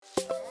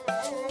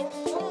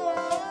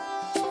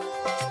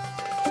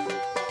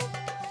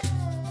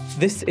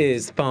This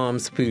is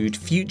Farms Food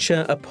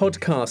Future, a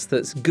podcast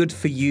that's good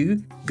for you,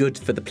 good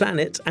for the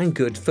planet, and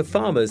good for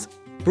farmers.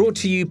 Brought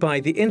to you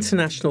by the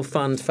International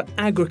Fund for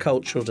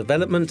Agricultural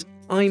Development.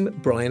 I'm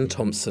Brian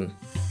Thompson.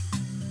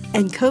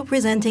 And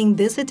co-presenting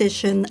this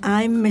edition,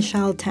 I'm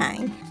Michelle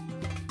Tang.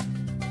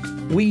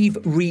 We've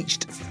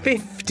reached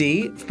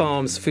 50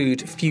 Farms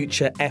Food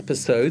Future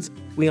episodes.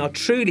 We are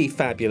truly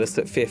fabulous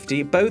at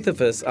 50. Both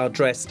of us are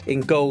dressed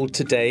in gold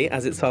today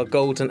as it's our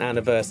golden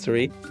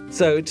anniversary.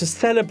 So to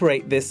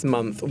celebrate this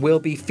month, we'll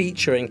be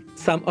featuring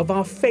some of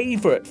our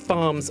favourite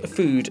Farms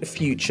Food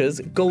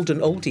Futures, golden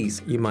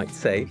oldies, you might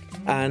say.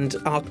 And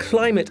our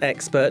climate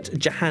expert,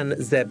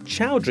 Jahan Zeb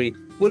Chowdhury,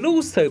 will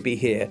also be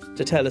here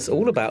to tell us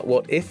all about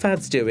what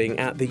IFAD's doing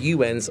at the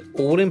UN's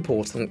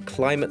all-important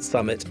climate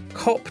summit,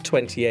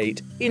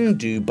 COP28, in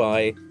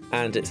Dubai,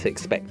 and its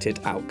expected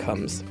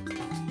outcomes.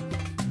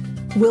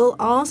 We'll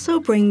also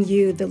bring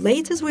you the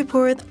latest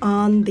report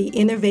on the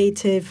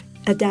innovative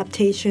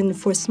Adaptation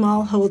for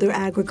Smallholder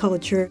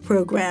Agriculture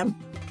program.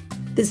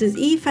 This is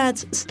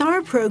IFAD's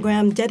STAR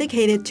program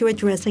dedicated to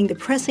addressing the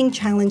pressing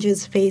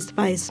challenges faced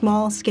by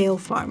small-scale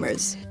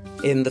farmers.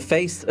 In the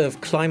face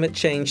of climate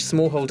change,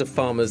 smallholder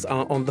farmers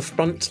are on the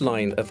front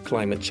line of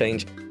climate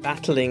change,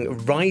 battling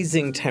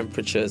rising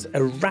temperatures,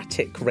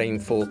 erratic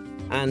rainfall,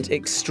 and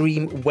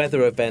extreme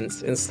weather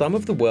events in some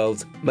of the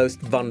world's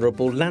most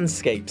vulnerable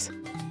landscapes.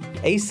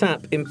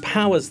 ASAP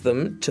empowers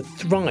them to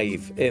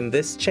thrive in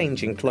this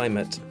changing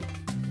climate.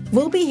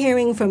 We'll be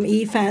hearing from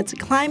IFAD's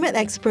climate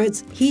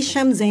experts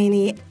Hisham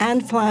Zaini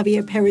and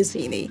Flavia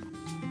Perisini.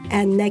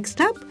 And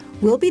next up,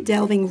 we'll be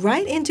delving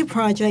right into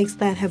projects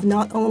that have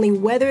not only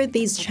weathered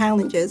these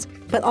challenges,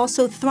 but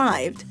also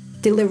thrived,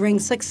 delivering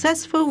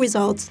successful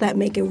results that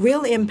make a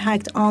real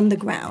impact on the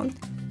ground.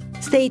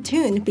 Stay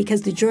tuned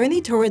because the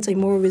journey towards a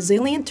more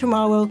resilient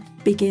tomorrow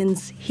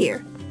begins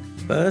here.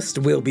 First,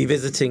 we'll be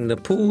visiting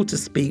Nepal to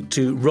speak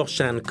to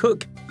Roshan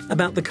Cook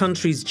about the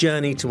country's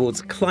journey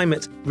towards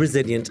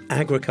climate-resilient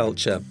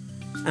agriculture.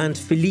 And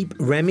Philippe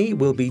Remy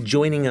will be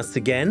joining us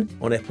again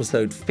on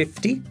episode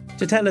 50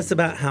 to tell us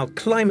about how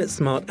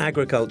climate-smart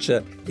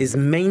agriculture is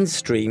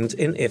mainstreamed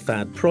in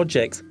IFAD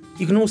projects.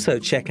 You can also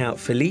check out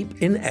Philippe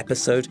in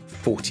episode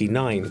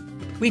 49.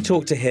 We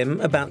talk to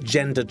him about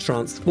gender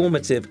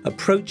transformative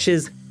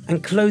approaches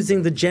and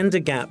closing the gender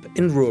gap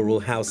in rural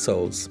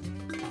households.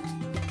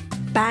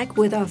 Back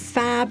with our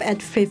Fab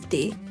at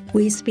 50,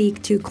 we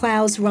speak to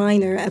Klaus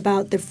Reiner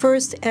about the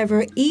first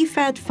ever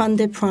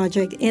IFAD-funded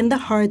project in the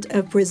heart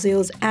of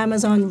Brazil's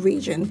Amazon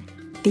region,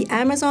 the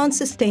Amazon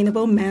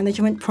Sustainable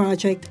Management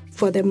Project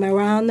for the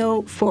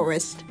Marrano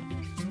Forest.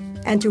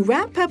 And to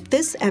wrap up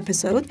this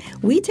episode,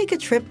 we take a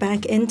trip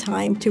back in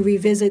time to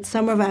revisit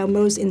some of our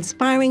most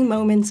inspiring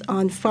moments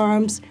on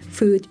Farms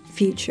Food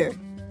Future.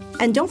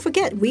 And don't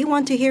forget, we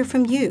want to hear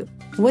from you.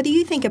 What do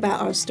you think about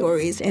our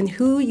stories and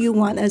who you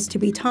want us to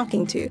be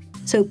talking to?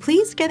 So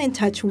please get in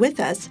touch with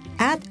us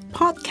at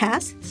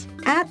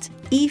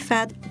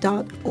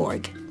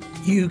podcasts@ifad.org.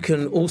 You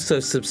can also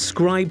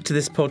subscribe to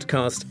this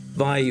podcast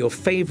via your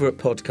favourite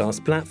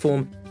podcast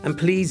platform, and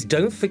please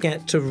don't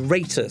forget to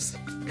rate us.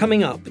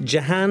 Coming up,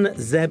 Jahan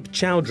Zeb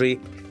Chowdhury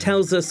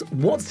tells us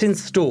what's in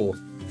store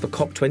for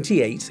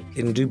COP28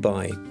 in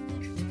Dubai.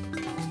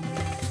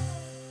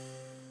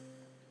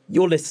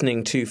 You're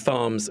listening to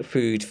Farms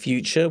Food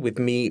Future with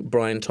me,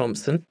 Brian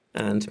Thompson,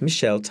 and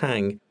Michelle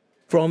Tang.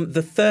 From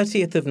the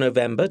 30th of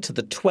November to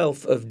the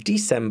 12th of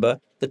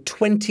December, the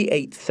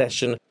 28th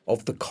session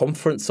of the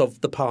Conference of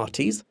the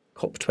Parties,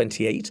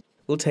 COP28,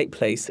 will take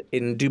place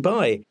in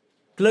Dubai.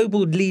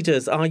 Global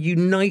leaders are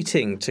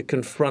uniting to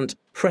confront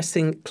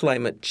pressing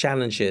climate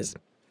challenges.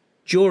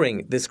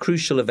 During this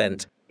crucial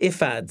event,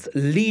 IFAD's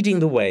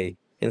leading the way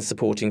in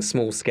supporting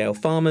small-scale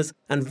farmers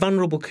and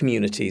vulnerable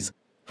communities,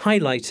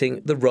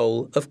 highlighting the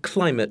role of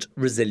climate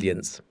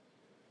resilience.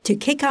 To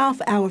kick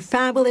off our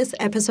fabulous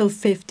episode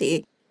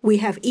 50, we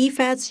have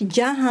IFAD's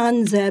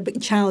Jahan Zeb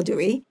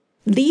Chowdhury,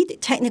 Lead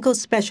Technical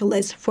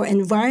Specialist for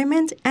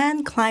Environment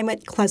and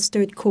Climate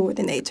Clustered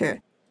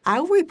Coordinator.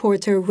 Our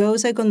reporter,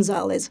 Rosa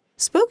Gonzalez,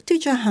 spoke to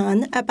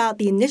Jahan about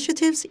the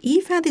initiatives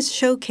IFAD is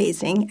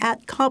showcasing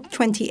at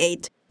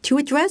COP28 to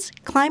address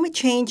climate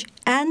change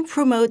and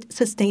promote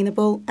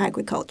sustainable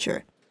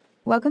agriculture.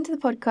 Welcome to the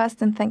podcast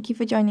and thank you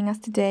for joining us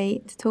today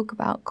to talk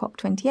about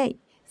COP28.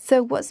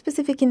 So what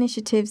specific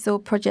initiatives or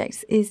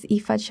projects is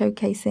IFAD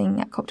showcasing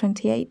at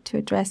COP28 to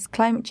address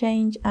climate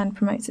change and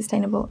promote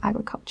sustainable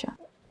agriculture?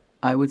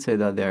 I would say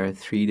that there are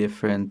three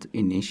different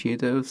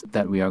initiatives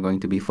that we are going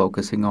to be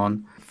focusing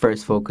on.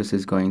 First focus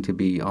is going to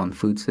be on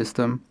food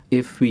system.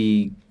 If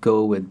we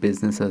go with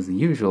business as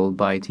usual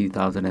by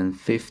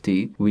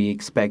 2050, we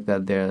expect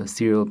that the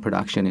cereal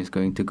production is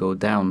going to go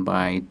down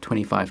by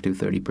 25 to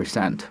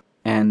 30%.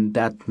 And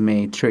that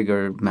may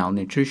trigger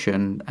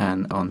malnutrition,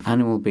 and on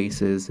annual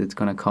basis, it's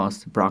going to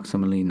cost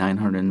approximately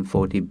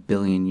 $940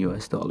 billion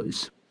US.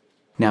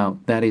 Now,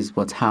 that is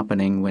what's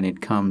happening when it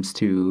comes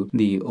to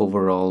the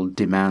overall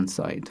demand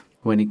side.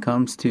 When it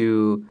comes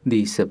to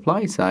the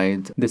supply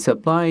side, the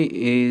supply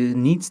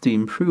needs to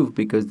improve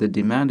because the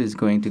demand is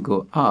going to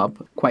go up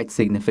quite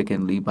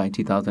significantly. By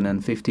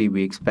 2050,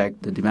 we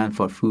expect the demand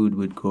for food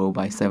would grow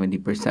by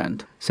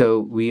 70%. So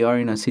we are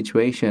in a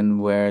situation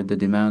where the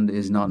demand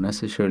is not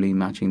necessarily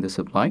matching the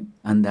supply,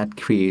 and that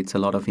creates a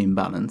lot of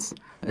imbalance.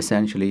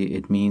 Essentially,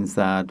 it means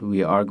that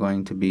we are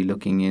going to be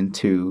looking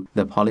into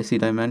the policy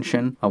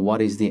dimension of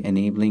what is the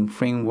enabling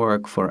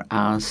framework for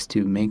us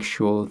to make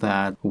sure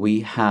that we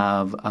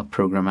have a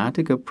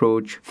programmatic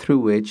approach through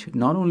which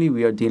not only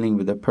we are dealing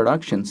with the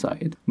production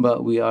side,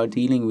 but we are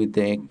dealing with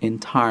the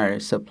entire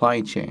supply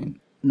chain.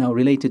 Now,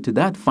 related to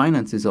that,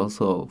 finance is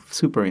also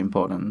super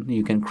important.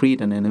 You can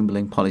create an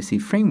enabling policy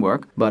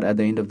framework, but at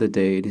the end of the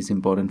day, it is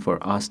important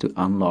for us to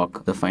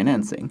unlock the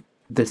financing.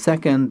 The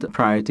second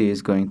priority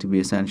is going to be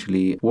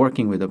essentially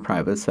working with the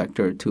private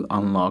sector to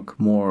unlock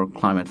more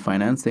climate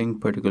financing,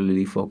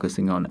 particularly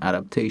focusing on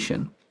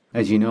adaptation.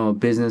 As you know,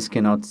 business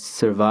cannot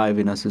survive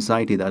in a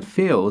society that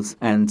fails,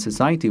 and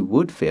society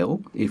would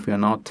fail if we are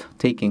not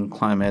taking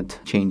climate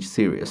change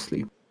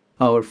seriously.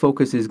 Our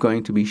focus is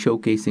going to be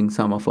showcasing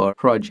some of our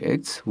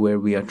projects where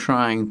we are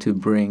trying to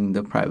bring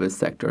the private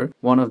sector.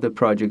 One of the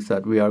projects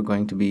that we are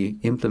going to be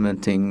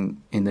implementing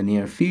in the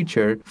near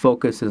future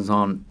focuses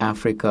on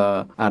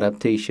Africa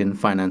Adaptation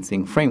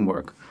Financing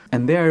Framework.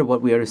 And there,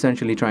 what we are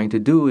essentially trying to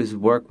do is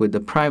work with the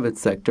private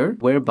sector,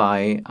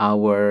 whereby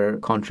our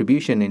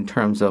contribution in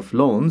terms of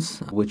loans,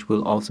 which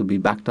will also be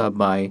backed up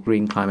by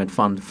Green Climate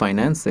Fund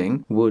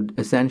financing, would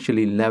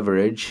essentially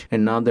leverage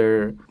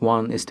another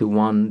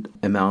 1:1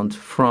 amount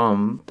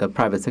from the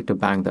private sector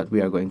bank that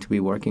we are going to be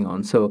working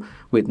on. So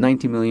with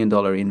 $90 million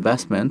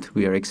investment,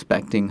 we are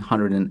expecting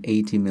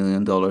 $180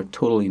 million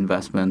total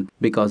investment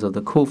because of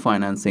the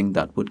co-financing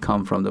that would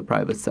come from the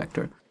private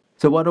sector.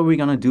 So what are we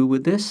going to do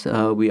with this?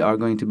 We are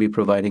going to be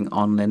providing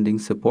on-lending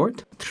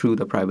support through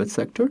the private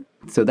sector.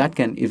 So that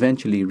can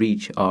eventually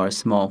reach our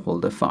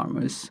smallholder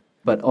farmers.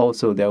 But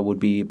also there would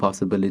be a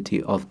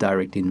possibility of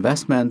direct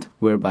investment,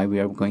 whereby we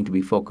are going to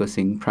be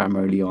focusing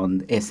primarily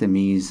on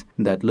SMEs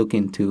that look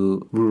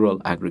into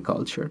rural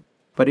agriculture.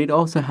 But it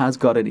also has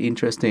got an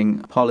interesting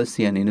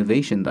policy and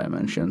innovation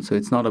dimension. So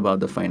it's not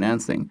about the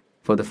financing.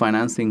 For the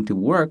financing to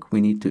work,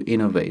 we need to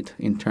innovate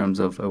in terms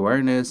of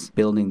awareness,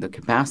 building the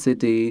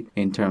capacity,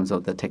 in terms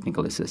of the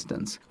technical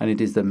assistance. And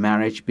it is the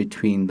marriage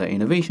between the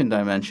innovation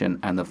dimension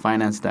and the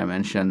finance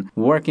dimension,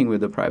 working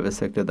with the private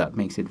sector, that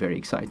makes it very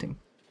exciting.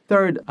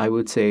 Third, I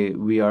would say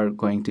we are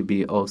going to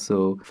be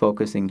also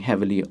focusing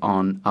heavily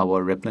on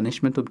our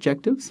replenishment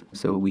objectives.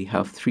 So we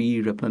have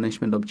 3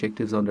 replenishment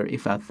objectives under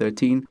IFAD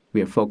 13.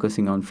 We are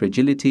focusing on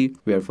fragility,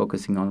 we are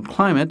focusing on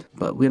climate,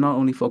 but we're not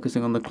only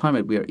focusing on the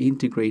climate, we are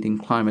integrating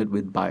climate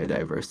with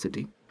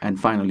biodiversity. And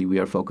finally, we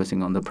are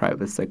focusing on the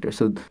private sector.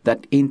 So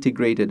that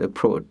integrated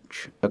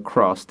approach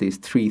across these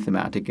 3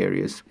 thematic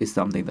areas is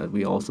something that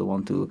we also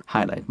want to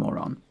highlight more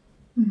on.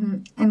 Mm-hmm.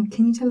 And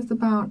can you tell us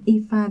about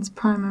IFAD's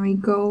primary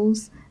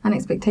goals and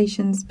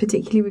expectations,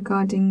 particularly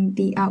regarding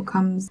the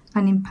outcomes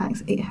and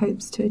impacts it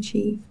hopes to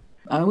achieve?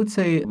 I would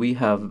say we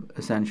have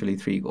essentially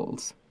 3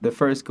 goals. The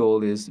first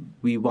goal is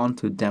we want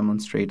to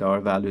demonstrate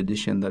our value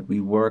addition, that we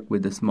work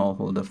with the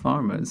smallholder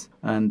farmers.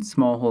 And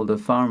smallholder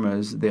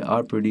farmers, they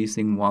are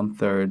producing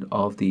 1/3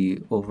 of the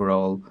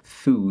overall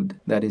food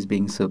that is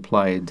being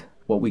supplied.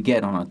 What we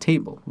get on our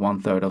table,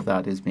 1/3 of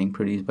that is being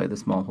produced by the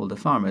smallholder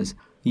farmers.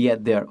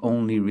 Yet they're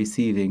only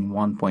receiving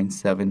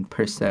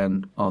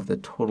 1.7% of the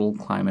total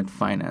climate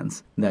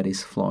finance that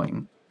is flowing.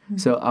 Mm-hmm.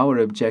 So our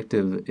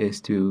objective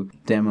is to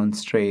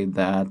demonstrate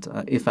that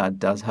IFAD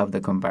does have the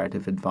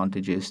comparative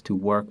advantages to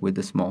work with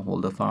the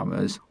smallholder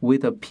farmers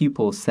with a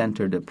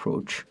people-centered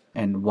approach,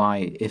 and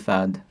why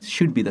IFAD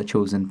should be the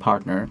chosen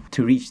partner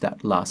to reach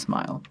that last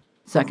mile.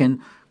 Second,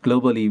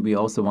 globally, we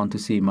also want to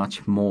see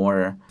much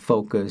more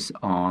focus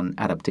on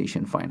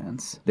adaptation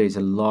finance. There's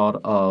a lot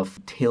of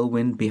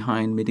tailwind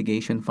behind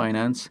mitigation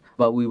finance,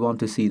 but we want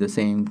to see the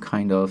same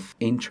kind of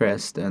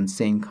interest and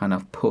same kind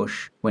of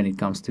push when it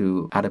comes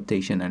to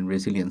adaptation and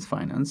resilience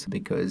finance,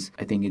 because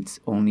I think it's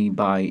only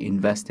by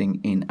investing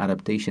in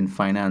adaptation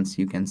finance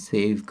you can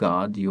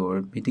safeguard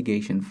your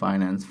mitigation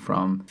finance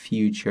from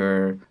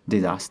future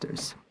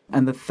disasters.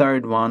 And the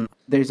third one,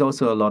 there's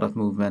also a lot of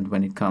movement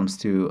when it comes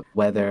to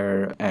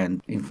weather and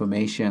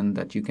information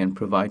that you can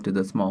provide to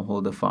the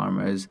smallholder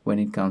farmers when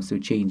it comes to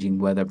changing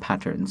weather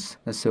patterns.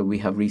 So we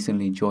have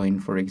recently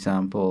joined, for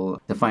example,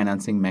 the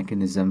financing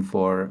mechanism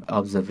for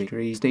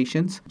observatory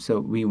stations. So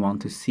we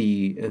want to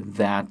see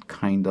that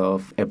kind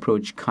of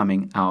approach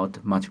coming out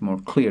much more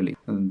clearly.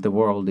 The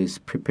world is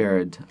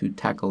prepared to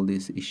tackle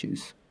these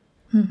issues.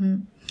 Mm-hmm.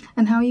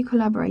 And how are you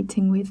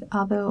collaborating with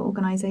other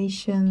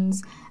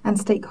organizations and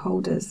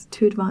stakeholders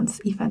to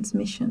advance IFAD's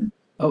mission?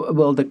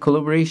 Well, the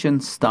collaboration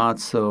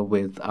starts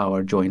with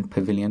our joint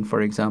pavilion,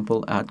 for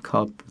example, at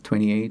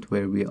COP28,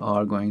 where we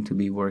are going to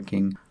be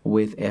working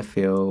with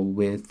FAO,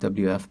 with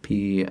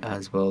WFP,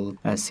 as well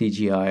as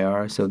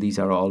CGIAR. So these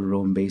are all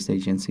Rome-based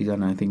agencies,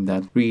 and I think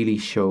that really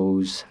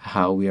shows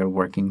how we are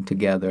working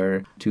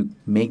together to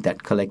make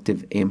that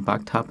collective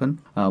impact happen.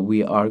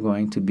 We are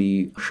going to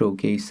be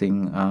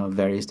showcasing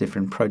various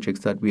different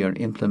projects that we are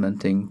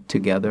implementing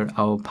together.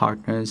 Our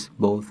partners,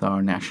 both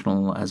our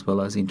national as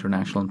well as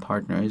international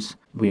partners,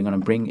 we're going to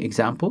bring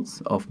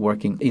examples of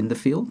working in the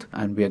field,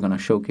 and we're going to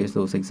showcase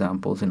those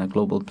examples in a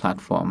global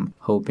platform,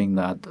 hoping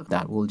that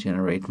that will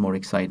generate more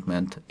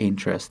excitement,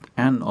 interest,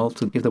 and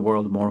also give the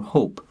world more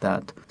hope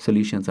that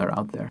solutions are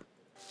out there.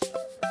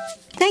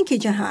 Thank you,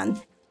 Jahan.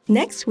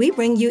 Next, we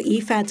bring you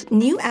IFAD's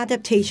new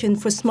adaptation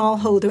for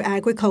smallholder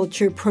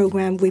agriculture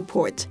program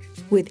report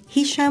with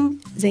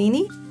Hisham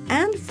Zaini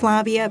and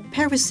Flavia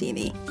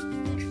Perusini.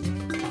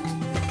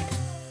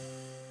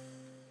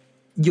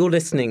 You're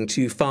listening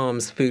to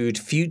Farms Food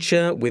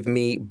Future with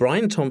me,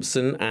 Brian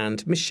Thompson,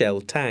 and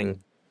Michelle Tang.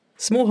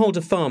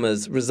 Smallholder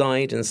farmers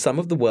reside in some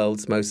of the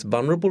world's most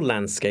vulnerable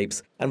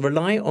landscapes and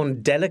rely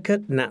on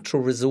delicate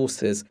natural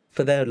resources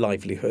for their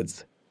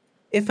livelihoods.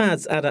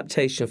 IFAD's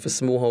Adaptation for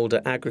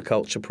Smallholder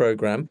Agriculture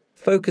programme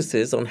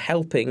focuses on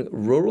helping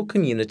rural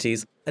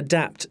communities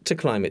adapt to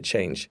climate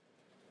change.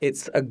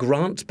 It's a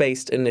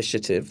grant-based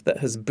initiative that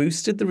has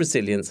boosted the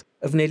resilience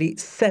of nearly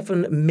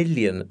 7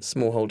 million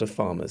smallholder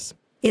farmers.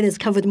 It has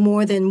covered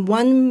more than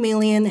 1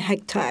 million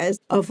hectares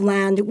of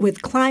land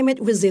with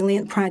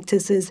climate-resilient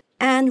practices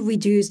and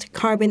reduced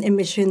carbon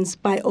emissions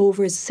by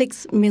over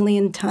 6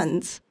 million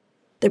tons.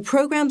 The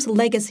program's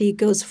legacy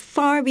goes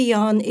far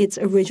beyond its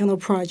original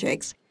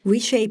projects,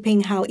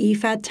 reshaping how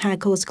IFAD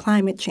tackles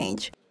climate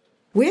change.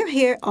 We'll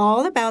hear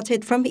all about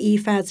it from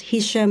IFAD's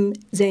Hisham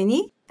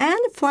Zaini and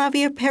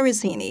Flavia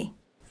Perusini.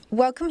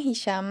 Welcome,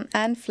 Hisham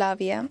and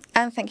Flavia,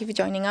 and thank you for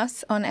joining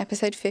us on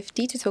episode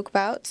 50 to talk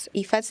about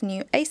IFAD's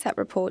new ASAP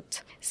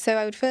report. So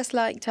I would first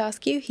like to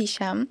ask you,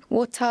 Hisham,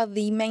 what are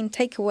the main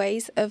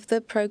takeaways of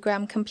the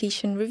program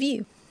completion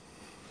review?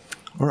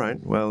 All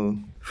right. Well,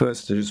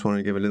 first, I just want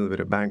to give a little bit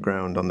of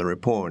background on the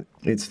report.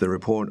 It's the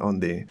report on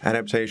the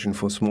Adaptation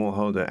for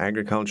Smallholder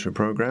Agriculture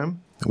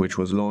program, which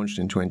was launched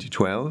in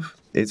 2012.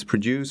 It's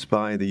produced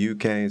by the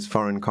UK's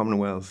Foreign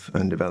Commonwealth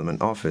and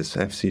Development Office,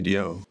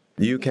 FCDO.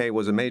 The UK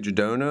was a major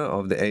donor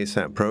of the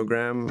ASAP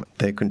program.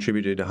 They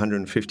contributed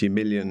 £150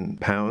 million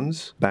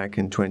back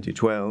in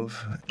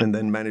 2012 and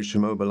then managed to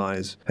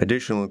mobilize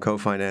additional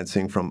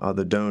co-financing from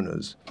other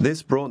donors.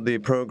 This brought the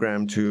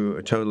program to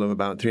a total of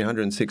about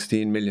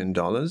 $316 million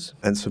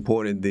and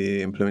supported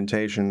the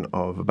implementation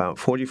of about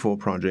 44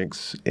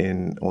 projects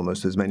in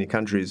almost as many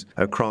countries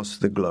across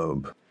the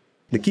globe.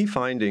 The key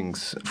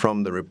findings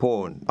from the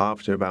report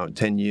after about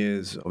 10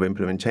 years of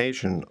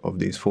implementation of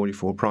these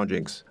 44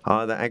 projects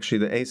are that actually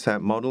the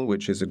ASAP model,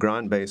 which is a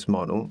grant-based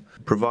model,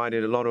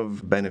 provided a lot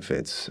of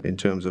benefits in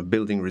terms of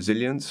building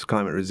resilience,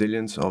 climate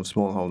resilience of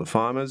smallholder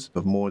farmers,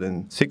 of more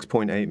than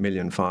 6.8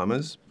 million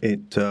farmers.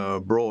 It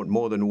brought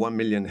more than 1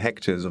 million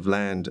hectares of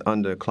land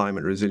under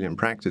climate resilient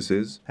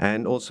practices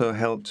and also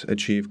helped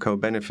achieve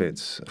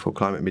co-benefits for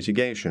climate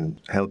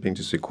mitigation, helping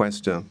to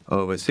sequester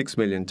over 6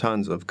 million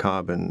tons of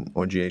carbon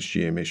or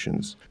GHG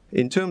emissions.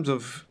 In terms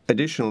of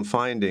additional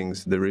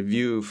findings, the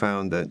review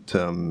found that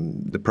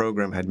the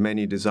program had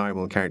many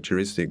desirable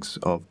characteristics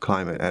of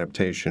climate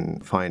adaptation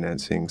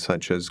financing,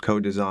 such as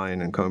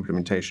co-design and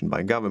co-implementation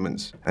by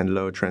governments and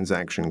low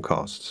transaction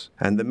costs.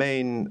 And the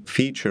main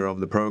feature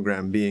of the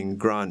program being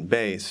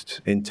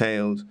grant-based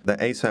entailed that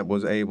ASAP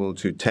was able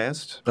to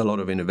test a lot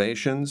of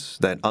innovations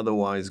that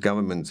otherwise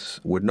governments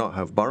would not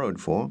have borrowed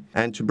for,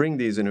 and to bring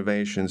these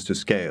innovations to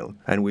scale.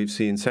 And we've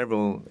seen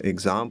several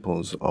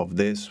examples of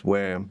this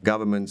where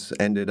governments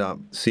ended up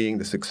seeing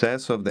the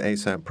success of the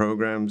ASAP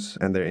programs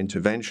and their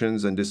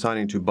interventions and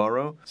deciding to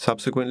borrow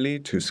subsequently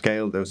to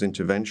scale those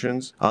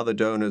interventions. Other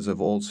donors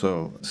have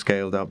also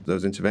scaled up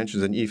those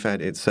interventions, and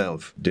IFAD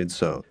itself did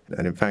so.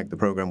 And in fact, the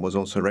program was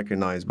also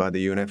recognized by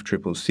the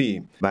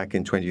UNFCCC back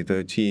in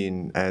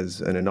 2013 as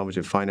an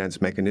innovative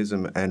finance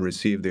mechanism and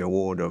received the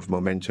award of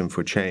Momentum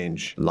for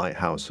Change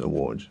Lighthouse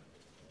Award.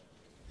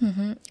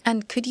 Mm-hmm.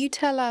 And could you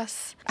tell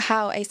us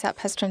how ASAP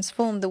has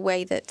transformed the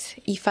way that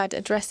IFAD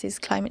addresses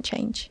climate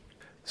change?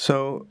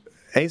 So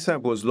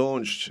ASAP was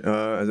launched,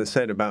 as I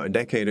said, about a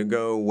decade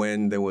ago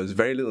when there was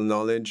very little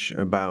knowledge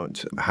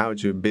about how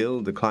to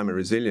build the climate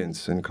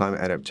resilience and climate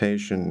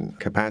adaptation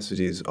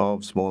capacities of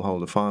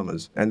smallholder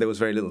farmers. And there was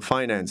very little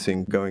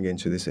financing going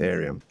into this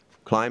area.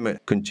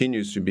 Climate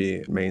continues to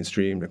be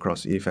mainstreamed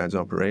across IFAD's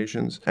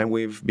operations, and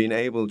we've been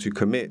able to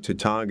commit to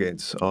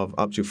targets of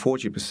up to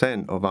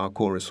 40% of our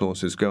core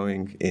resources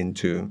going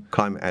into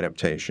climate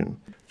adaptation.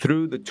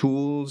 Through the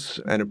tools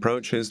and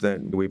approaches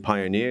that we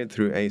pioneered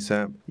through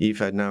ASAP,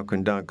 IFAD now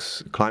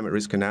conducts climate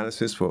risk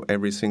analysis for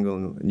every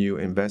single new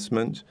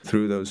investment.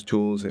 Through those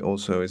tools, it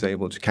also is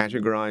able to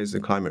categorize the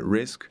climate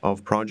risk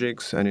of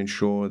projects and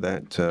ensure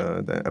that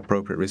the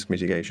appropriate risk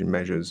mitigation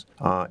measures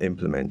are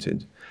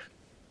implemented.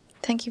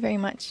 Thank you very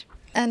much.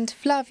 And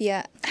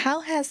Flavia, how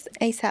has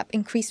ASAP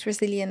increased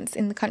resilience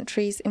in the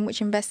countries in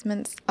which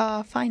investments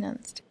are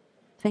financed?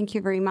 Thank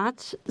you very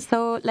much.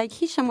 So, like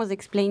Hisham was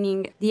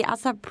explaining, the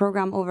ASAP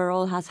program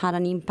overall has had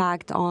an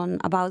impact on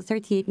about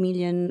 38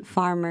 million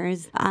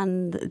farmers.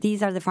 And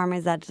these are the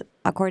farmers that,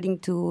 according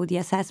to the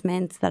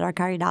assessments that are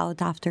carried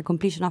out after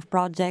completion of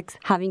projects,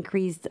 have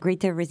increased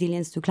greater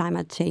resilience to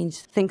climate change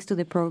thanks to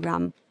the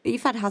program.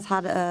 IFAD has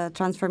had a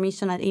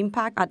transformational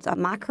impact at a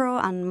macro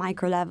and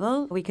micro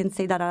level. We can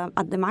say that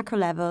at the macro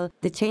level,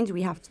 the change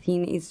we have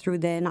seen is through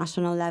the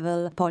national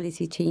level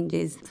policy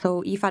changes.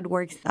 So IFAD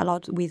works a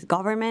lot with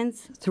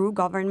governments, through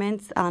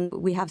governments, and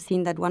we have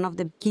seen that one of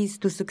the keys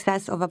to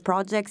success of a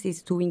project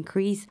is to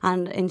increase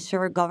and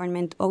ensure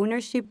government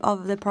ownership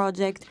of the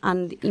project,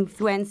 and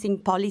influencing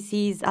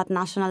policies at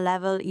national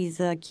level is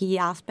a key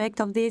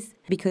aspect of this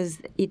because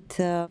it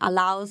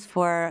allows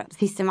for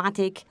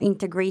systematic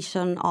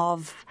integration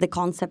of the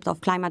concept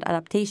of climate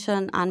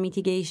adaptation and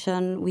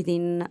mitigation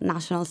within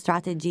national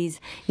strategies,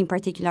 in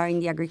particular in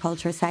the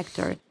agriculture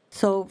sector.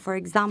 So, for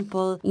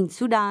example, in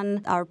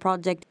Sudan, our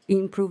project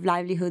improved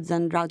livelihoods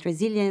and drought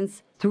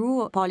resilience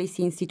through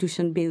policy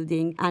institution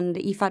building. And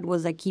IFAD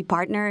was a key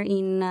partner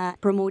in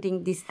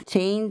promoting this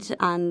change.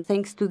 And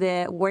thanks to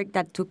the work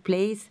that took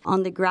place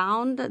on the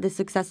ground, the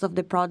success of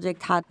the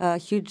project had a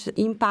huge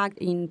impact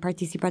in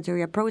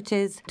participatory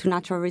approaches to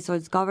natural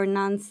resource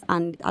governance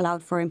and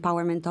allowed for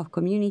empowerment of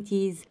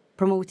communities,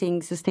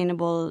 promoting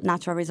sustainable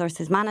natural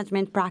resources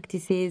management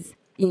practices,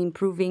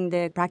 improving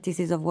the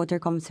practices of water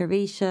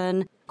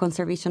conservation,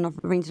 conservation of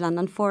rangeland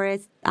and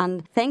forests.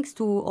 And thanks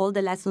to all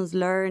the lessons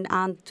learned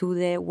and to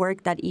the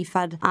work that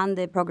IFAD and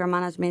the program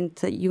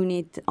management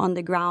unit on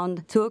the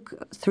ground took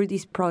through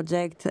this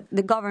project,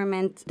 the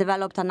government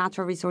developed a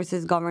natural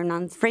resources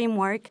governance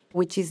framework,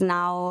 which is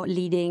now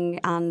leading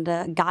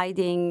and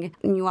guiding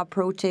new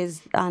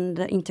approaches and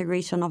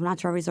integration of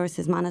natural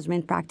resources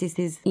management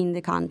practices in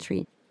the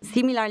country.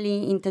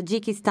 Similarly, in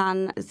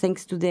Tajikistan,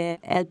 thanks to the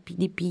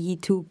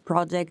LPDP2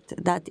 project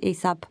that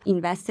ASAP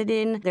invested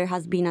in, there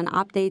has been an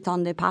update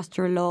on the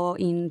pasture law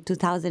in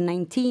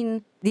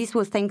 2019. This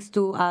was thanks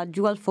to a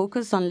dual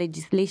focus on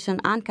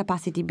legislation and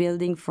capacity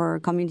building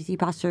for community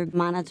pasture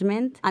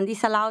management. And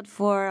this allowed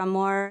for a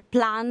more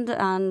planned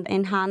and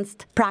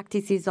enhanced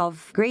practices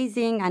of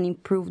grazing and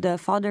improved the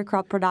fodder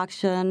crop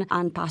production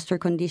and pasture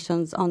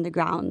conditions on the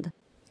ground.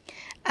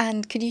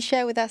 And could you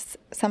share with us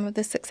some of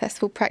the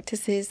successful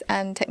practices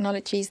and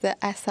technologies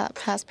that ASAP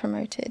has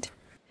promoted?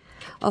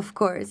 Of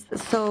course.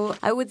 So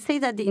I would say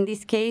that in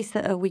this case,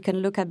 we can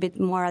look a bit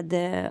more at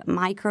the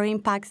micro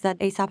impacts that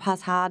ASAP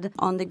has had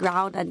on the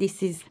ground. And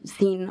this is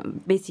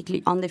seen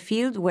basically on the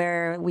field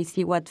where we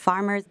see what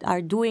farmers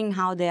are doing,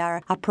 how they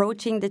are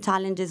approaching the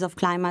challenges of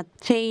climate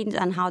change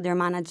and how they're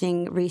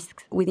managing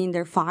risks within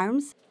their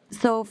farms.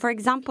 So, for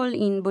example,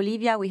 in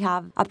Bolivia, we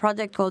have a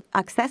project called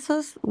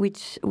Accesos,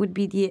 which would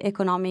be the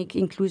economic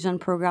inclusion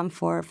program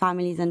for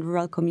families and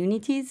rural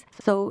communities.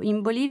 So,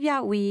 in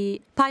Bolivia,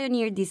 we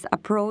pioneered this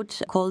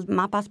approach called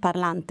Mapas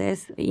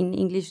Parlantes. In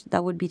English,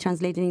 that would be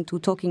translated into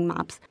talking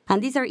maps.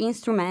 And these are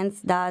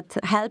instruments that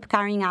help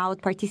carrying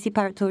out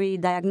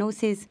participatory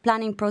diagnosis,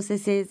 planning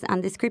processes,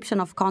 and description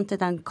of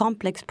content and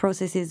complex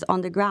processes on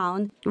the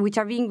ground, which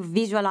are being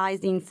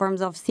visualized in forms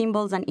of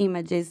symbols and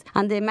images.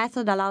 And the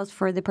method allows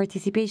for the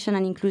participation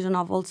and inclusion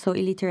of also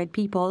illiterate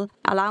people,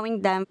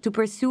 allowing them to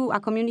pursue a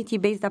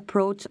community-based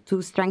approach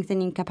to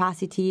strengthening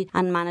capacity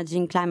and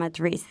managing climate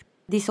risk.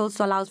 This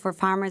also allows for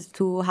farmers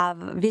to have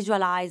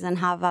visualized and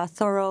have a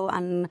thorough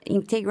and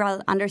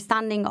integral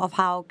understanding of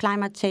how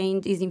climate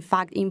change is in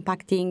fact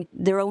impacting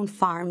their own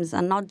farms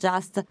and not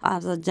just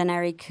as a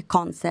generic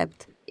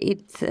concept.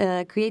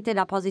 It created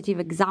a positive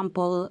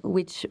example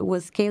which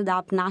was scaled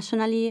up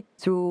nationally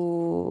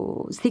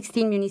through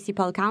 16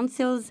 municipal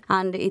councils,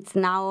 and it's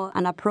now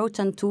an approach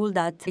and tool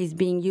that is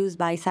being used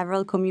by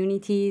several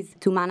communities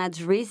to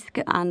manage risk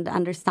and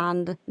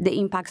understand the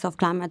impacts of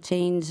climate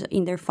change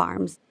in their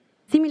farms.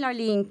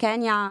 Similarly, in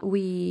Kenya,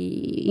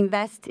 we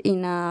invest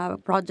in a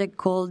project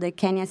called the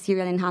Kenya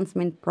Cereal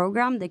Enhancement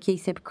Program, the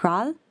KCEP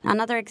CRAL.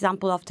 Another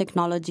example of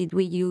technology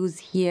we use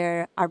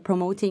here are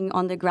promoting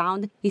on the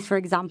ground is, for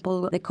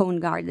example, the cone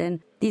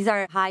garden. These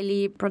are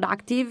highly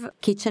productive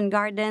kitchen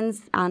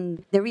gardens,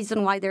 and the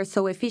reason why they're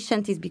so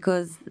efficient is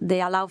because they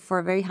allow for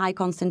a very high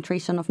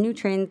concentration of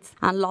nutrients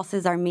and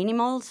losses are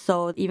minimal.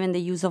 So even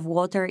the use of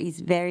water is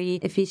very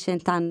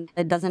efficient and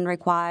it doesn't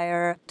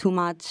require too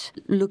much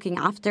looking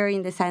after,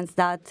 in the sense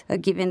that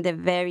given the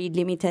very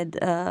limited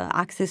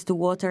access to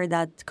water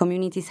that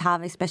communities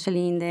have,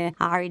 especially in the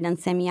arid and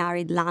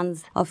semi-arid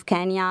lands of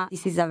Kenya,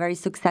 this is a very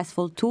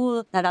successful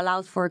tool that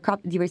allows for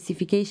crop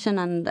diversification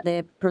and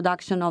the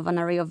production of an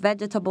array of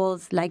vegetables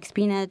like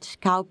spinach,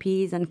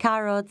 cowpeas, and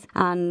carrots.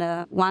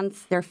 And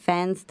once they're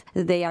fenced,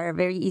 they are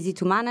very easy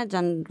to manage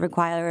and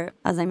require,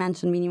 as I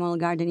mentioned, minimal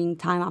gardening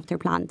time after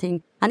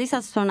planting. And this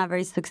has shown a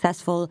very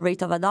successful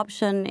rate of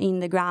adoption in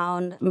the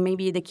ground.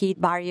 Maybe the key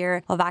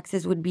barrier of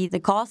access would be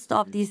the cost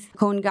of this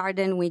cone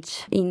garden,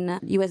 which in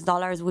US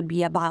dollars would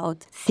be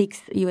about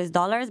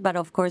 $6. But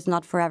of course,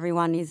 not for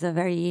everyone is a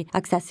very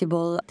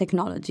accessible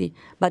technology.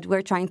 But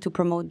we're trying to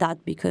promote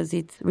that because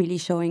it's really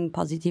showing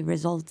positive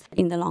results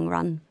in the long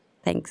run.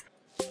 Thanks.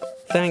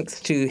 Thanks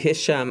to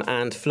Hisham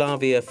and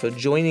Flavia for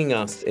joining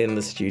us in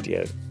the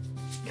studio.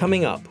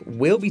 Coming up,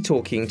 we'll be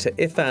talking to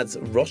IFAD's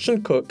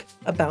Roshan Cook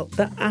about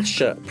the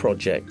Asha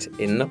project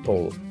in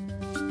Nepal.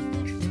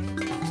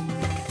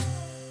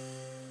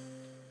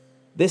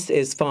 This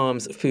is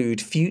Farms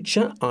Food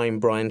Future. I'm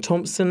Brian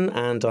Thompson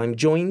and I'm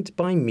joined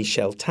by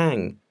Michelle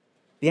Tang.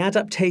 The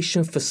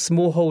Adaptation for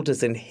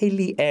Smallholders in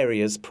Hilly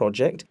Areas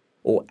project,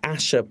 or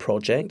ASHA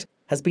project,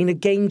 has been a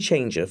game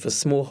changer for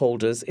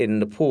smallholders in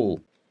Nepal.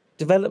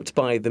 Developed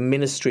by the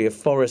Ministry of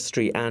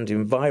Forestry and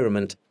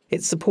Environment,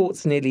 it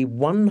supports nearly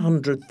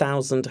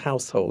 100,000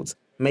 households,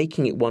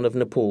 making it one of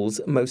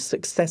Nepal's most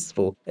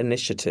successful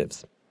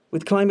initiatives.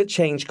 With climate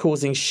change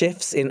causing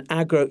shifts in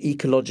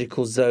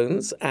agroecological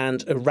zones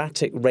and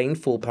erratic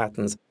rainfall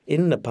patterns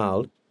in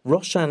Nepal,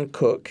 Roshan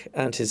Cook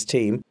and his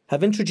team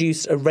have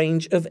introduced a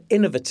range of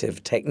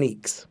innovative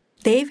techniques.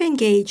 They've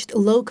engaged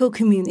local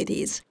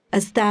communities,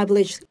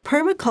 established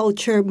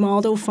permaculture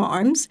model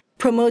farms,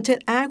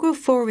 promoted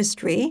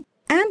agroforestry,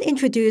 and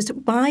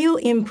introduced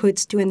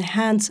bio-inputs to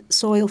enhance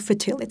soil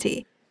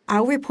fertility.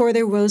 Our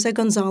reporter Rosa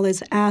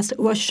Gonzalez asked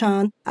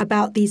Roshan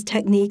about these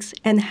techniques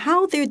and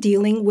how they're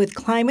dealing with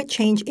climate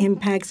change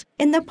impacts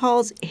in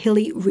Nepal's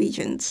hilly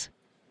regions.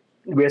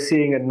 We're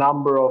seeing a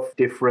number of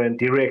different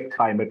direct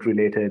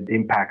climate-related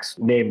impacts,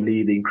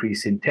 namely the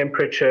increase in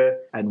temperature,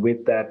 and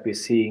with that we're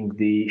seeing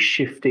the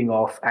shifting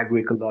of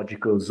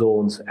agroecological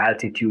zones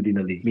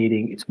altitudinally,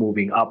 meaning it's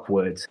moving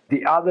upwards.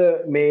 The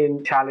other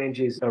main challenge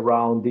is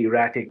around the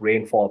erratic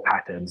rainfall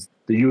patterns.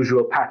 The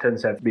usual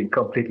patterns have been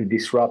completely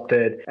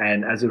disrupted,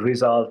 and as a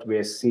result,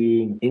 we're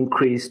seeing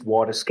increased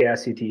water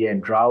scarcity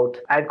and drought.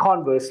 And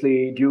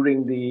conversely,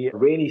 during the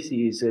rainy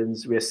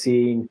seasons, we're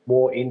seeing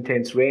more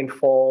intense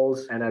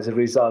rainfalls, and as a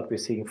result, we're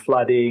seeing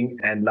flooding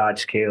and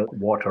large-scale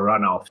water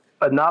runoff.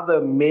 Another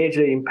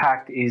major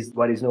impact is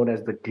what is known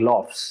as the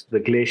GLOFs,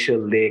 the glacial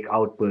lake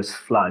outburst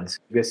floods.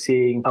 We're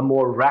seeing a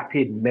more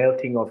rapid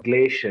melting of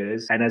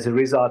glaciers, and as a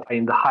result,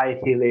 in the high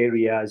hill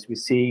areas, we're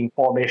seeing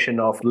formation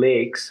of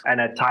lakes, and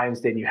at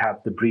times then you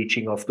have the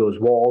breaching of those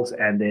walls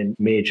and then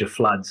major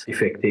floods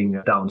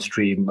affecting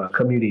downstream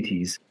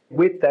communities.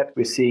 With that,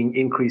 we're seeing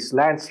increased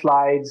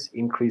landslides,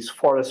 increased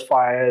forest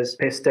fires,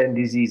 pest and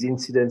disease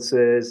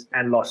incidences,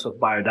 and loss of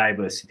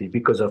biodiversity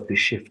because of the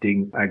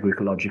shifting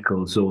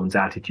agroecological zones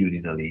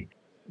altitudinally.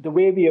 The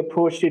way we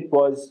approached it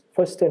was,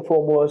 first and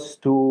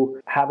foremost, to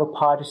have a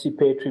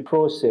participatory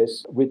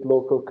process with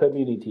local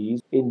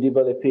communities in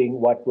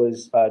developing what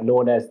was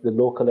known as the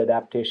Local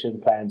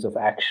Adaptation Plans of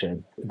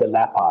Action, the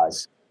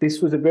LAPAs. This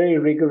was a very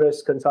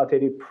rigorous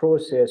consultative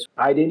process,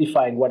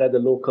 identifying what are the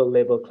local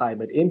level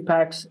climate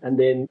impacts, and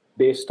then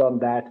based on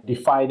that,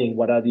 defining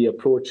what are the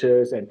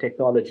approaches and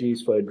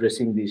technologies for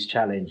addressing these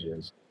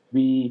challenges.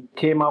 We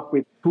came up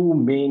with two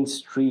main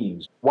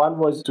streams. One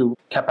was to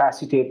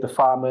capacitate the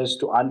farmers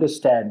to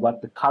understand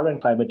what the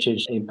current climate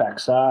change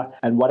impacts are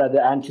and what are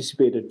the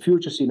anticipated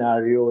future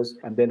scenarios,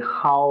 and then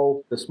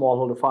how the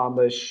smallholder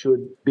farmers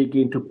should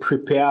begin to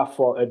prepare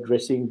for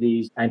addressing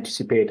these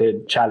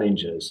anticipated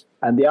challenges.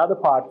 And the other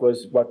part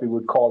was what we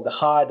would call the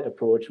hard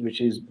approach,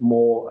 which is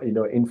more,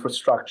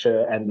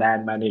 infrastructure and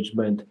land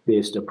management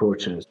based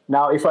approaches.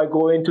 Now, if I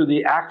go into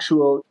the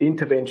actual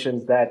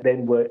interventions that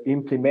then were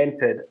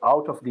implemented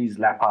out of these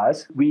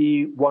LAPAs,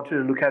 we wanted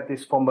to look at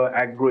this from an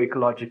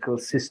agroecological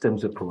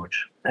systems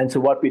approach. And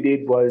so what we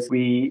did was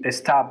we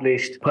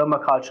established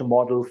permaculture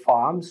model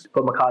farms,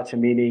 permaculture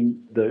meaning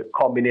the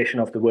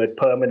combination of the word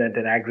permanent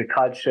and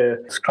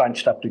agriculture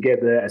scrunched up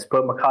together as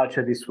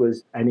permaculture. This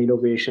was an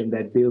innovation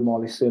that Bill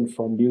Mollison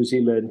from New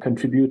Zealand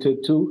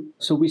contributed to.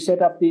 So we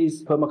set up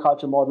these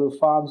permaculture model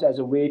farms as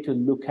a way to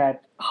look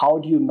at how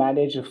do you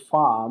manage a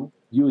farm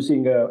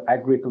using an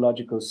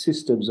agroecological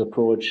systems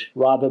approach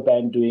rather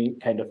than doing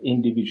kind of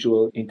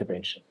individual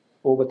intervention.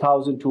 Over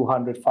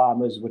 1,200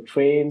 farmers were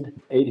trained,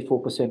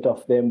 84%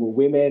 of them were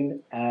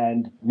women,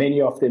 and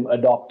many of them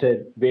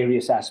adopted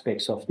various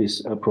aspects of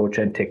this approach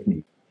and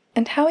technique.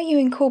 And how are you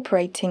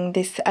incorporating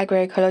this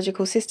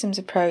agroecological systems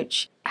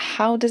approach?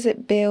 How does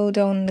it build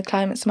on the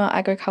climate-smart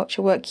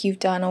agriculture work you've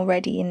done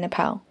already in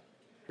Nepal?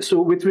 So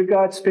with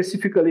regard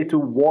specifically to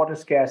water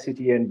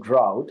scarcity and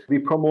drought, we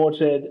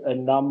promoted a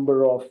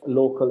number of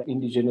local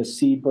indigenous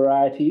seed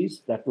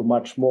varieties that were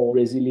much more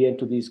resilient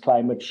to these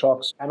climate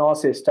shocks, and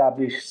also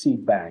established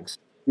seed banks.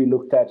 We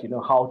looked at,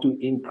 how to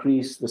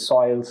increase the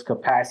soil's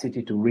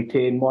capacity to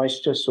retain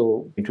moisture.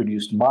 So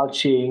introduced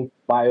mulching,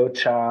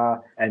 biochar,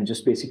 and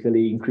just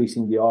basically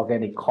increasing the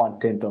organic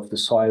content of the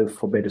soil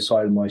for better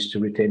soil moisture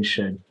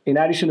retention. In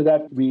addition to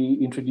that, we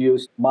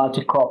introduced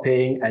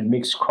multi-cropping and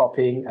mixed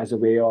cropping as a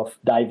way of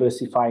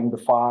diversifying the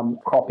farm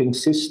cropping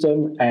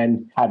system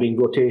and having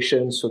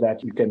rotations so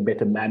that you can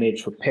better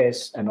manage for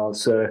pests and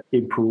also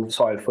improve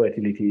soil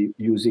fertility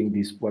using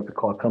this what we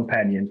call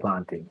companion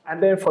planting.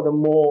 And then for the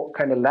more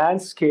kind of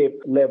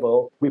landscape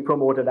level, we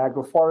promoted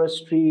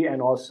agroforestry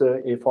and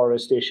also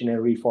afforestation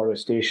and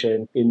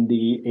reforestation in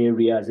the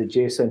areas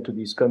adjacent to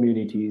these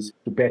communities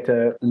to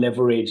better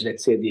leverage,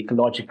 let's say, the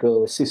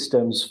ecological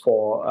systems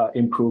for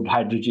improved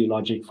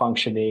hydrogeologic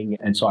functioning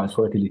and soil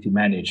fertility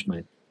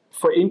management.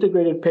 For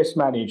integrated pest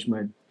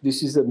management,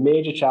 this is a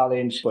major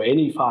challenge for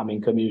any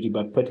farming community,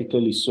 but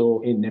particularly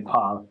so in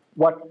Nepal.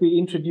 What we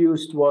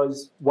introduced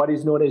was what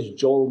is known as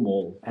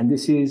Jolmol, and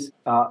this is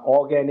an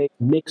organic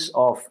mix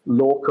of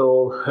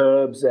local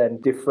herbs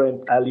and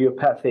different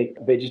allopathic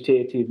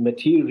vegetative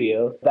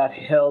material that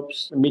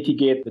helps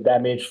mitigate the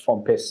damage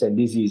from pests and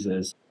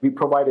diseases. We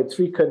provided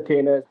 3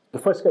 containers. The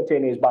first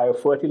container is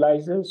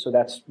biofertilizer, so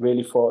that's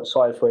really for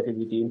soil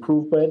fertility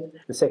improvement.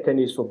 The second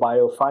is for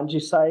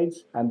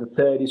biofungicides, and the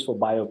third is for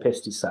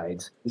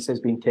biopesticides. This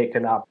has been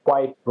taken up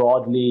quite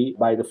broadly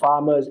by the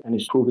farmers and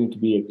is proving to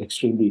be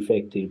extremely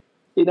effective.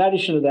 In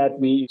addition to that,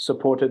 we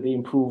supported the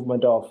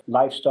improvement of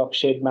livestock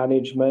shed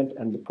management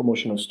and the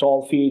promotion of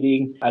stall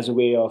feeding as a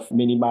way of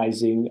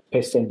minimizing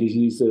pests and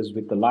diseases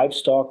with the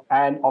livestock,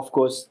 and of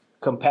course,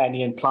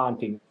 companion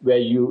planting, where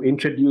you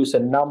introduce a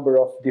number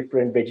of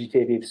different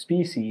vegetative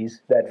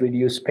species that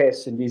reduce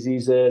pests and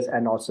diseases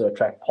and also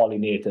attract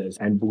pollinators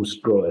and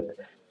boost growth.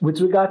 With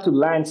regard to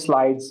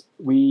landslides,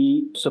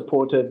 we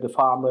supported the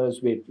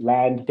farmers with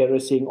land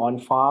terracing on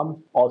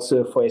farm,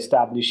 also for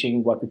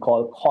establishing what we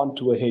call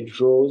contour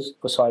hedgerows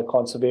for soil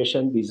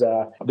conservation. These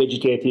are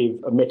vegetative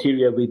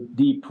material with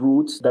deep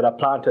roots that are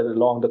planted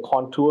along the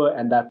contour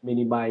and that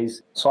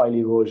minimize soil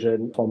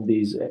erosion from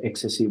these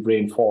excessive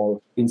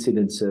rainfall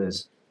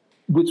incidences.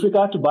 With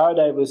regard to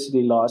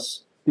biodiversity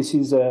loss, this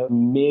is a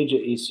major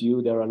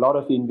issue. There are a lot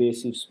of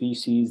invasive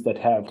species that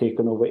have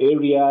taken over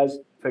areas.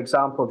 For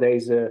example, there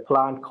is a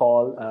plant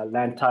called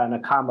Lantana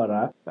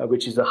camara,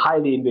 which is a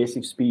highly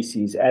invasive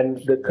species, and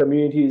the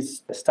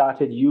communities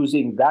started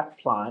using that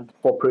plant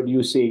for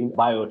producing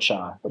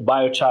biochar.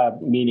 Biochar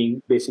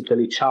meaning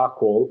basically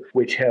charcoal,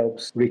 which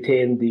helps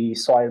retain the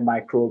soil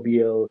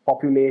microbial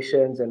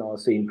populations and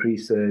also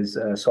increases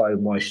soil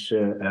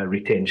moisture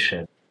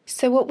retention.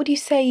 So what would you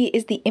say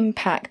is the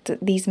impact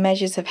that these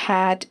measures have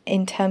had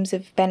in terms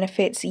of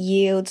benefits,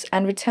 yields,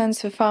 and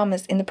returns for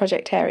farmers in the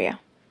project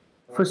area?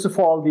 First of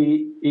all,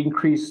 the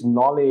increased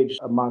knowledge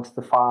amongst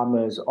the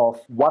farmers of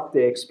what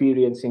they're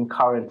experiencing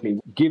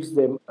currently gives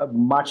them a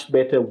much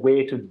better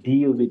way to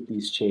deal with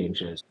these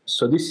changes.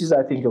 So this is,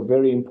 I think, a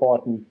very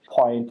important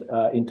point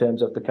in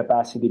terms of the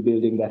capacity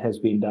building that has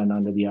been done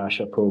under the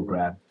ASHA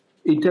program.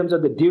 In terms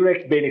of the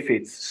direct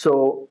benefits,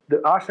 so the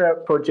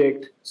ASHA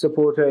project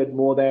supported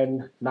more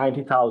than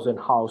 90,000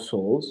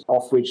 households,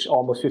 of which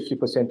almost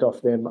 50%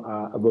 of them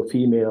were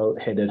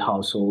female-headed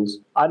households.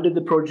 Under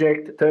the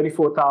project,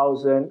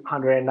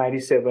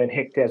 34,197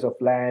 hectares of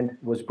land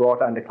was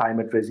brought under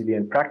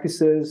climate-resilient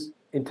practices.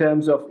 In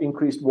terms of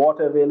increased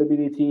water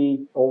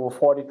availability, over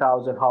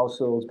 40,000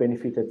 households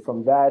benefited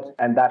from that.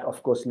 And that,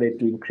 of course, led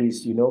to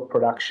increased,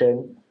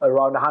 production.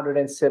 Around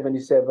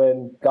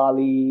 177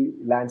 gully,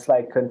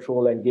 landslide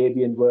control, and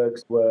gabion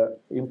works were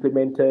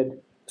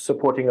implemented,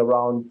 supporting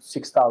around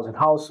 6,000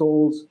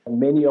 households. And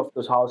many of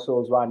those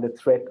households were under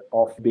threat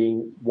of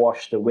being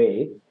washed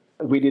away.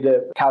 We did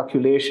a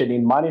calculation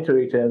in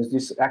monetary terms.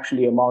 This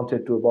actually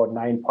amounted to about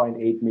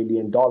 $9.8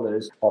 million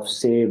of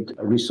saved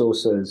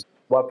resources.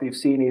 What we've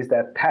seen is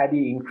that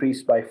paddy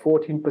increased by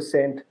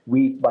 14%,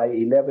 wheat by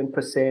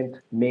 11%,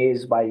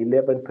 maize by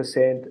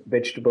 11%,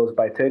 vegetables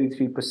by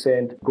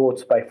 33%,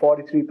 goats by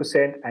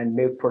 43%, and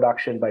milk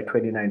production by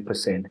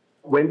 29%.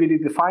 When we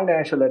did the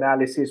financial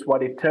analysis,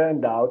 what it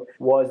turned out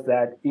was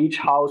that each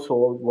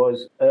household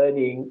was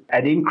earning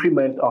an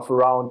increment of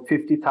around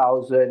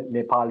 50,000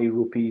 Nepali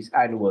rupees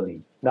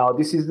annually. Now,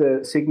 this is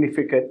a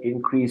significant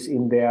increase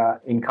in their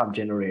income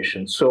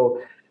generation. So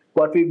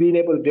what we've been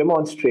able to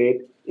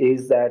demonstrate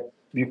is that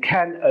you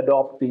can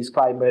adopt these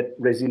climate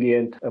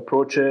resilient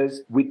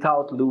approaches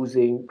without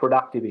losing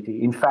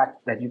productivity. In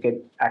fact, that you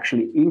can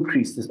actually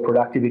increase this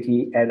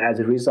productivity and as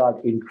a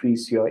result,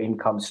 increase your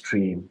income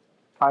stream.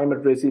 Climate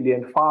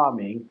resilient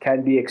farming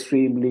can be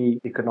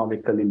extremely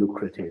economically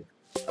lucrative.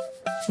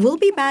 We'll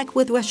be back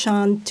with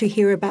Rashan to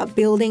hear about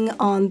building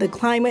on the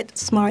climate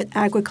smart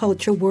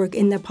agriculture work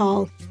in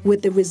Nepal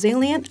with the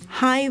Resilient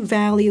High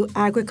Value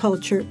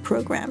Agriculture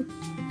Program.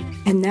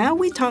 And now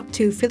we talk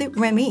to Philippe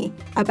Remy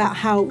about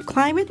how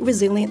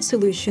climate-resilient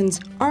solutions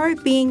are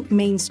being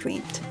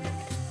mainstreamed.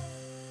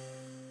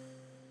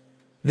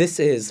 This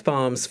is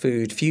Farms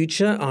Food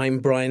Future. I'm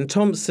Brian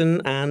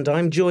Thompson and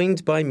I'm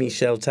joined by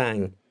Michelle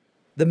Tang.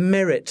 The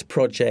MERIT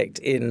project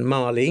in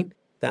Mali,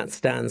 that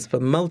stands for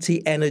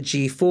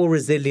Multi-Energy for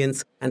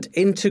Resilience and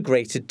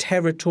Integrated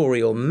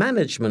Territorial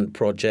Management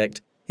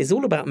Project, is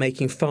all about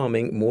making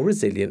farming more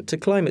resilient to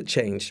climate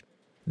change.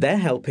 They're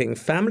helping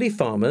family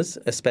farmers,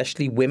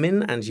 especially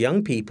women and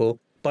young people,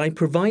 by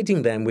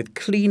providing them with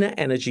cleaner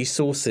energy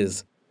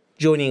sources.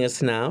 Joining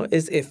us now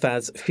is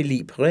IFAD's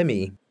Philippe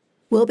Remy.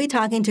 We'll be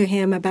talking to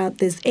him about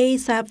this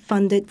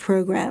ASAP-funded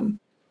program.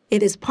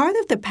 It is part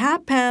of the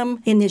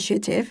PAPAM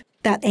initiative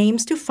that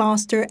aims to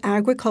foster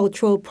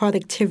agricultural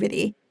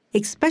productivity,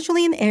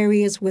 especially in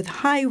areas with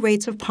high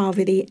rates of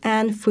poverty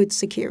and food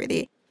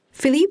security.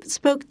 Philippe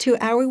spoke to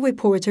our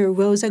reporter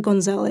Rosa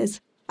Gonzalez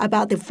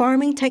about the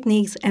farming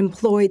techniques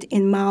employed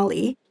in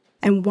Mali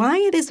and why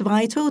it is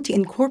vital to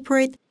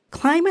incorporate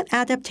climate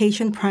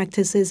adaptation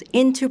practices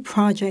into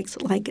projects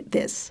like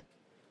this.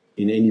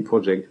 In any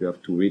project, we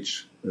have to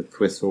reach a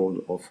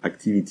threshold of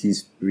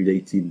activities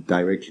related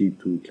directly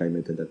to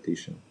climate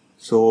adaptation.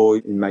 So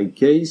in my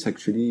case,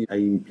 actually, I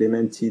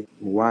implemented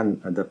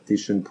one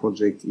adaptation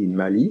project in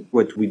Mali.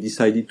 What we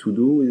decided to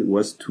do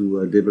was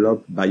to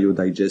develop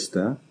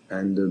biodigester.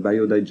 And the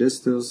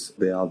biodigesters,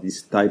 they are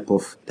this type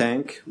of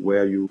tank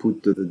where you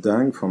put the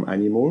dung from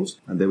animals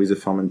and there is a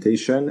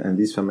fermentation, and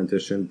this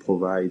fermentation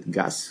provides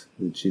gas,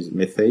 which is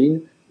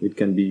methane. It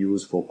can be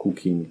used for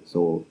cooking.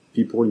 So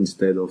people,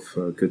 instead of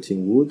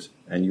cutting wood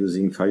and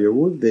using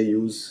firewood, they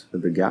use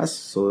the gas.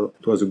 So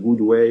it was a good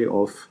way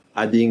of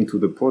adding to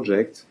the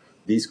project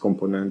this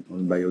component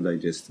on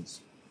biodigesters.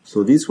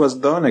 So this was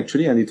done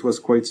actually, and it was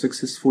quite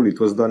successful. It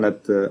was done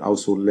at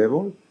household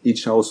level.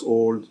 Each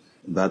household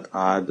that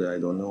had, I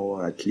don't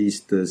know, at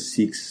least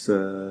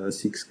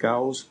six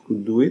cows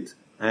could do it,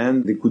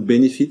 and they could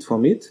benefit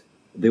from it.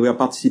 They were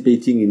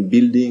participating in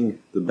building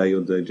the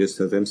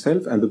biodigester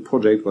themselves, and the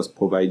project was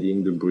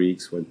providing the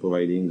bricks, was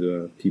providing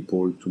the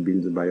people to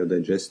build the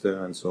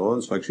biodigester and so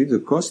on. So actually the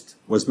cost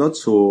was not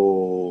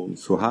so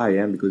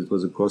high, because it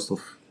was a cost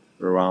of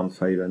around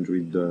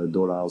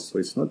 $500. So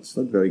it's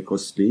not very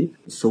costly.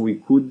 So we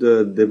could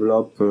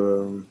develop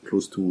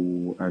close to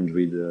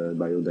 100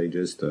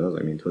 biodigesters.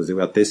 I mean, they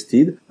were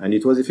tested, and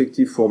it was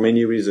effective for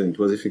many reasons. It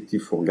was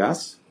effective for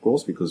gas, of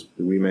course, because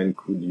the women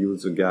could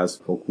use the gas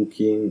for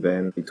cooking.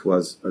 Then it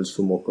was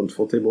also more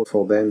comfortable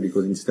for them,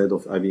 because instead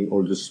of having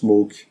all the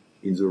smoke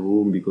in the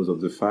room because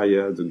of the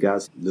fire, the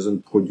gas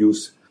doesn't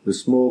produce the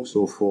smoke.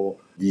 So for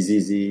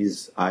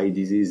diseases, eye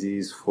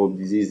diseases, throat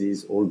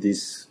diseases, all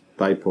these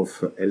type of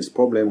health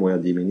problem were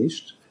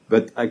diminished.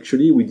 But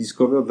actually we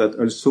discovered that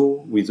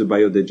also with the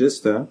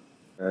biodigester,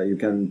 you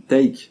can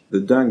take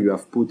the dung you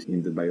have put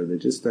in the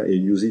biodigester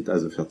and use it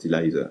as a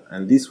fertilizer.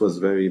 And this was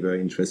very,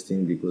 very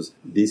interesting, because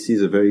this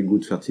is a very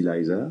good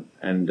fertilizer.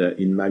 And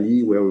in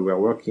Mali, where we were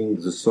working,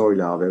 the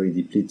soil are very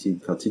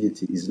depleted,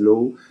 fertility is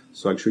low.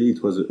 So actually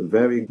it was a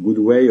very good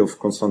way of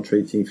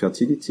concentrating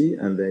fertility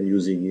and then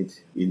using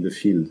it in the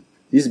field.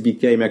 This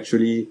became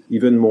actually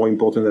even more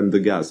important than the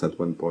gas at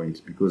one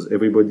point, because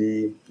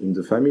everybody in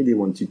the family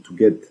wanted to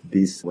get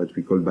this, what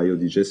we call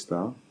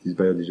biodigester, this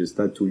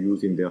biodigester to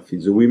use in their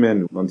fields. The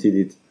women wanted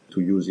it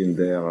to use in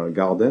their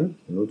garden,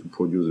 to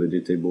produce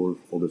vegetables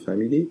for the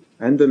family.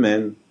 And the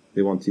men,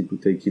 they wanted to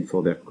take it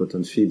for their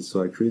cotton fields.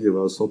 So actually there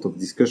was a sort of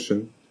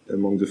discussion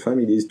among the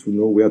families to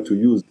know where to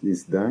use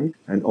this dung.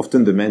 And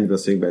often the men were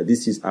saying, but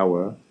this is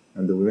our.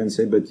 And the women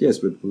said, but yes,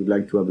 but we would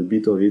like to have a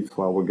bit of it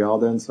for our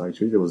gardens. So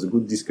actually, there was a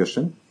good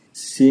discussion.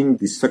 Seeing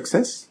the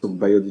success of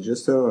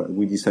biodigester,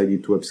 we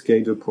decided to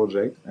upscale the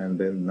project. And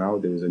then now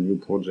there is a new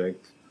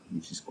project,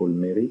 which is called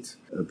Merit,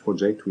 a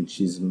project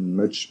which is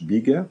much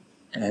bigger.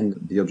 And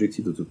the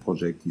objective of the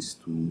project is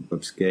to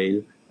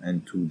upscale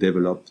and to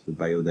develop the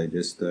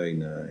biodigester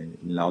in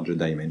larger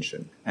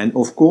dimension. And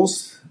of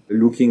course,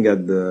 looking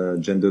at the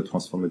gender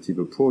transformative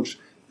approach,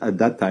 at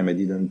that time, I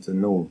didn't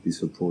know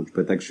this approach,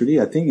 but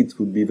actually I think it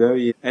would be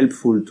very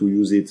helpful to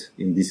use it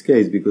in this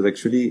case, because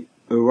actually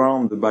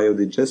around the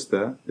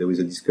biodigester, there is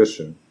a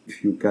discussion.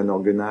 If you can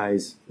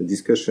organize a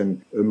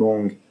discussion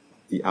among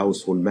the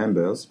household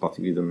members,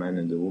 particularly the man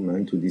and the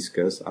woman, to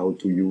discuss how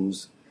to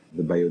use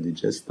the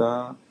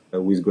biodigester,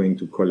 who is going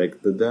to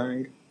collect the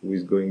dung, who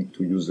is going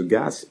to use the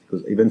gas,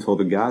 because even for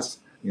the gas,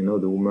 the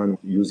woman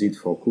use it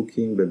for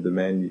cooking, but the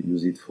man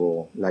use it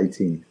for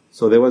lighting.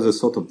 So there was a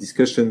sort of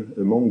discussion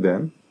among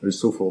them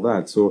also for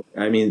that. So,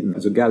 I mean,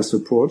 the GALS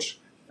approach,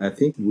 I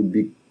think would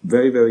be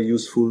very, very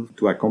useful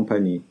to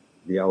accompany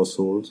the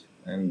household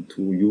and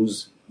to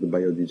use the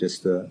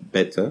biodigester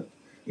better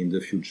in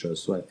the future.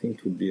 So I think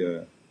it would be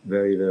a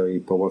very, very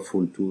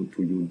powerful to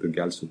use the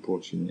GALS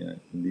approach in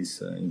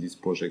these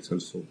projects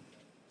also.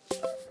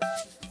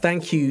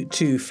 Thank you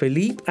to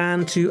Philippe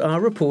and to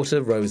our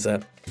reporter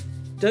Rosa.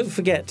 Don't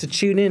forget to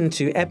tune in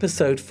to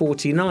episode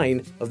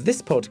 49 of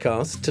this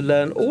podcast to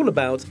learn all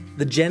about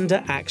the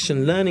Gender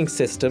Action Learning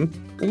System,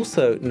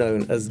 also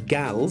known as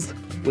GALS,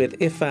 with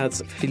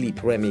IFAD's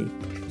Philippe Remy.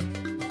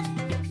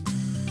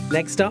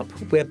 Next up,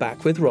 we're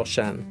back with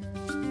Roshan.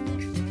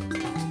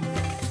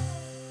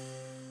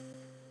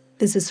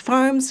 This is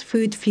Farms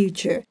Food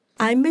Future.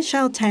 I'm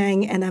Michelle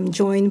Tang, and I'm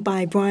joined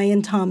by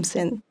Brian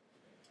Thompson.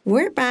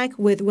 We're back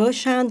with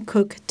Roshan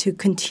Cook to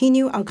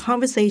continue our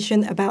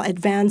conversation about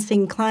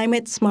advancing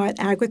climate-smart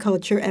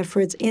agriculture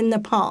efforts in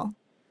Nepal.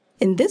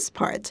 In this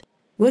part,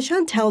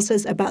 Roshan tells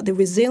us about the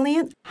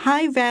Resilient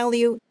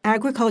High-Value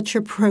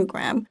Agriculture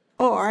Program,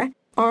 or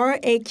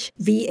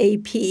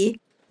RHVAP,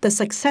 the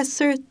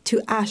successor to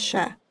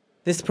ASHA.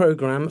 This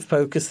program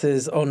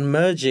focuses on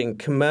merging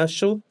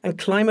commercial and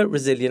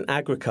climate-resilient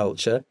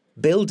agriculture,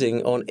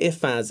 building on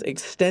IFAD's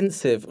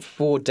extensive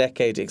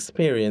 4-decade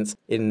experience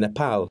in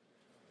Nepal.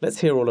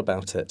 Let's hear all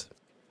about it.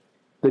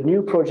 The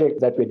new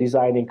project that we're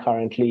designing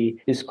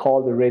currently is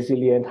called the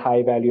Resilient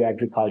High Value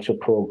Agriculture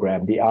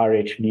Program, the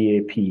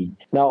RHVAP.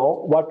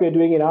 Now, what we're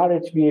doing in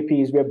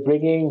RHVAP is we're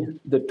bringing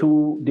the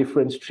two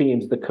different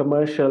streams, the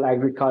commercial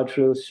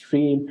agricultural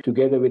stream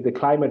together with the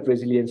climate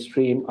resilience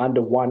stream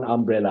under one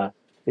umbrella.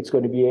 It's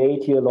going to be an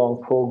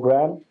 8-year-long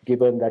program,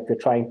 given that we're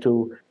trying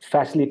to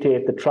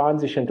facilitate the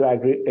transition to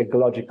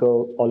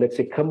agroecological, or let's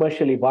say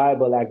commercially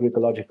viable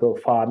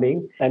agroecological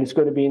farming. And it's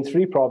going to be in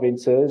 3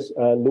 provinces,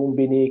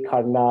 Lumbini,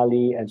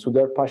 Karnali, and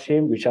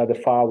Sudurpashchim, which are the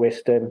far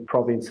western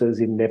provinces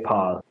in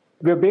Nepal.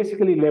 We're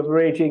basically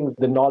leveraging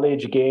the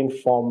knowledge gained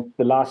from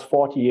the last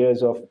 40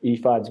 years of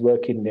IFAD's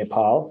work in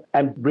Nepal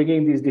and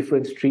bringing these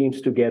different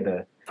streams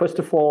together. First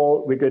of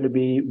all, we're going to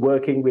be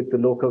working with the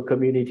local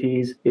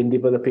communities in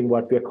developing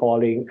what we're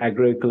calling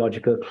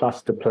agroecological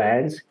cluster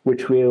plans,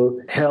 which will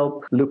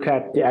help look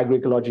at the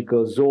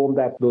agroecological zone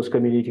that those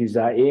communities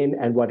are in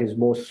and what is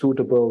most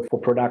suitable for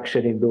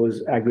production in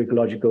those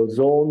agroecological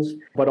zones,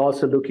 but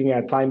also looking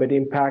at climate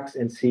impacts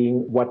and seeing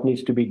what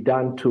needs to be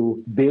done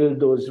to build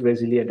those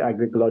resilient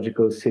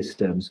agroecological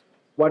systems.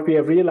 What we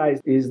have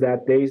realized is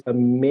that there is a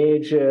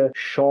major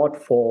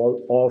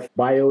shortfall of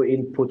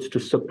bio-inputs to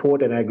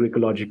support an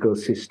agroecological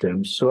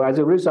system. So as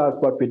a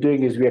result, what we're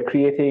doing is we are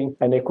creating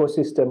an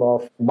ecosystem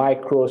of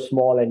micro,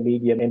 small, and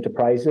medium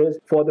enterprises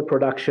for the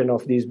production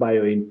of these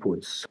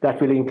bio-inputs. That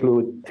will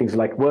include things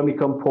like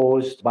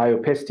vermicompost,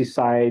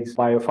 biopesticides,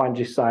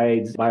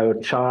 biofungicides,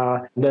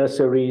 biochar,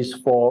 nurseries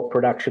for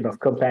production of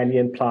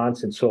companion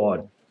plants, and so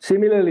on.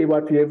 Similarly,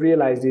 what we have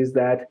realized is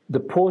that the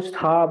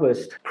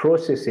post-harvest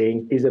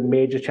processing is a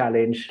major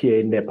challenge here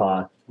in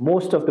Nepal.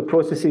 Most of the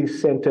processing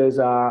centers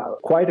are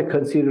quite a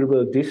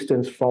considerable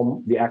distance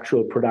from the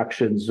actual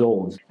production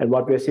zones. And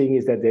what we're seeing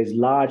is that there's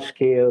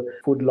large-scale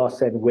food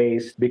loss and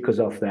waste because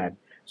of that.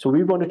 So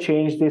we want to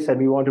change this, and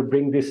we want to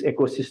bring this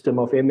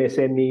ecosystem of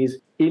MSMEs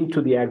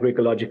into the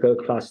agroecological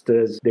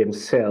clusters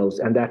themselves.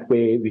 And that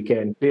way we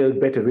can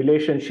build better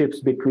relationships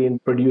between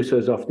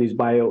producers of these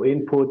bio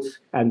inputs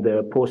and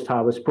the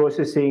post-harvest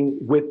processing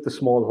with the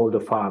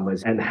smallholder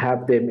farmers and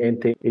have them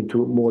enter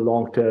into more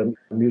long-term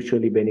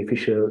mutually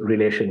beneficial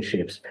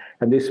relationships.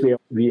 And this way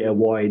we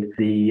avoid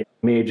the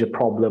major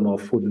problem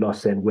of food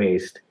loss and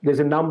waste. There's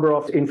a number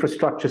of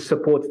infrastructure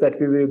supports that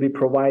we will be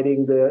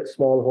providing the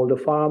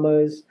smallholder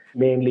farmers,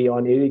 mainly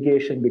on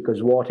irrigation,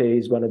 because water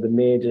is one of the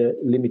major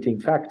limiting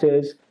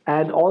factors.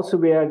 And also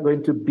we are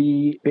going to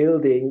be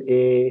building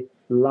a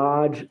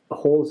large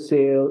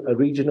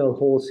regional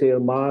wholesale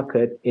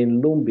market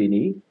in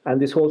Lumbini.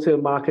 And this wholesale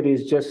market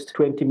is just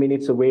 20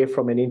 minutes away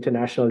from an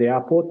international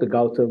airport, the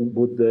Gautam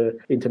Buddha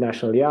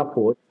International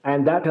Airport.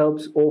 And that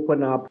helps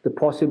open up the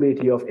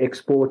possibility of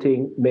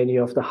exporting many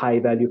of the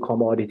high-value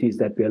commodities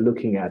that we are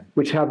looking at,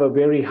 which have a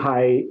very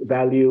high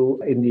value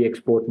in the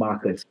export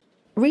markets.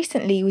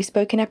 Recently, we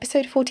spoke in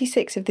episode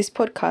 46 of this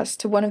podcast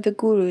to one of the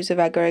gurus of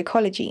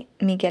agroecology,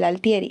 Miguel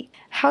Altieri.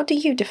 How do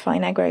you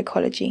define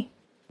agroecology?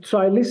 So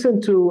I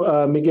listened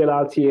to Miguel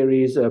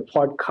Altieri's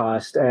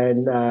podcast,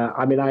 and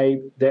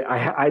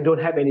I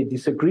don't have any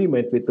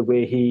disagreement with the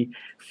way he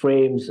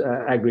frames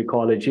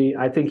agroecology.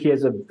 I think he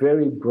has a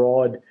very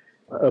broad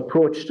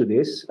approach to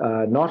this,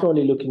 not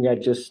only looking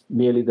at just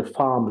merely the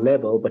farm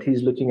level, but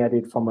he's looking at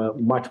it from a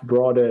much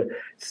broader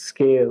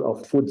scale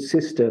of food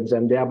systems,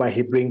 and thereby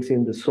he brings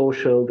in the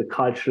social, the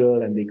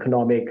cultural, and the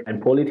economic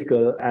and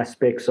political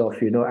aspects of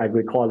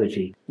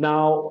agroecology.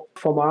 Now,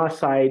 from our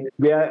side,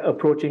 we are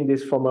approaching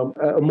this from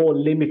a more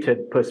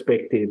limited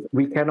perspective.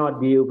 We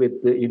cannot deal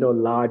with the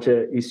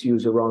larger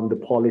issues around the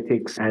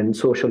politics and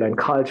social and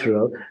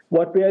cultural.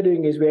 What we are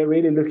doing is we are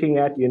really looking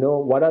at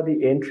what are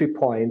the entry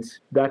points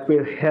that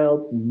will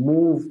help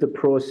move the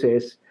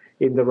process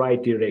in the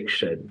right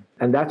direction.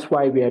 And that's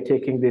why we are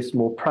taking this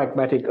more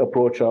pragmatic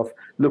approach of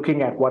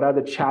looking at what are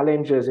the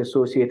challenges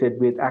associated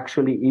with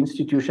actually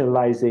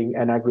institutionalizing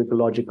an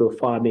agroecological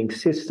farming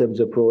systems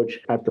approach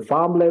at the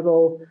farm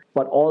level,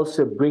 but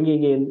also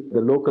bringing in the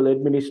local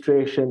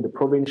administration, the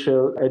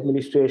provincial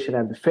administration,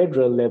 and the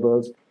federal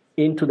levels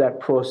into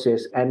that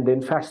process, and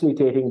then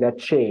facilitating that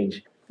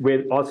change.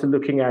 We're also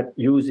looking at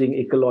using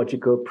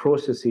ecological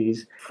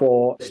processes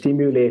for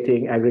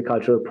stimulating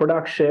agricultural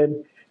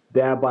production,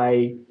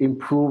 thereby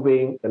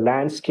improving the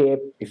landscape.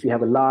 If you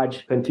have a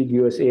large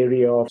contiguous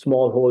area of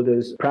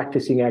smallholders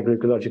practicing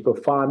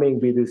agroecological farming,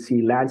 we will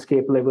see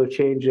landscape level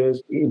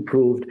changes,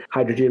 improved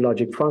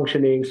hydrogeologic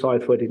functioning,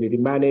 soil fertility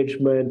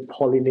management,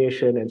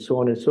 pollination, and so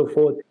on and so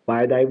forth,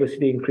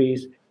 biodiversity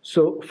increase.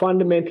 So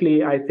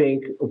fundamentally, I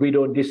think we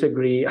don't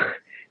disagree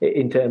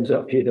in terms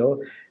of,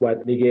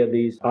 what Miguel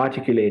is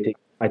articulating.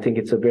 I think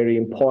it's a very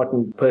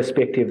important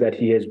perspective that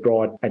he has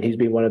brought, and he's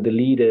been one of the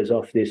leaders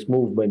of this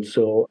movement.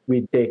 So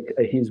we take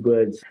his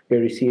words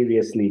very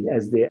seriously,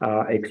 as they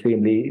are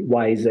extremely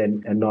wise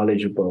and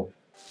knowledgeable.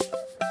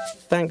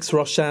 Thanks,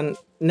 Roshan.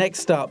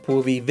 Next up,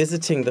 we'll be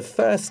visiting the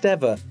first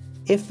ever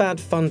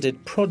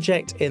IFAD-funded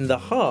project in the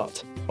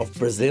heart of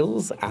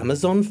Brazil's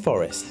Amazon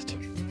forest.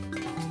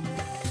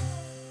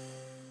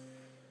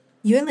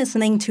 You're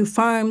listening to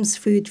Farm's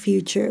Food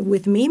Future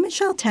with me,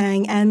 Michelle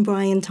Tang, and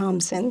Brian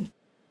Thompson.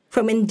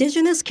 From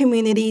indigenous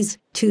communities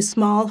to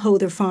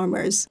smallholder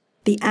farmers,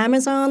 the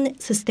Amazon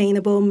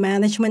Sustainable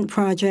Management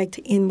Project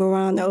in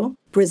Murano,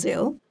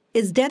 Brazil,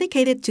 is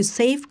dedicated to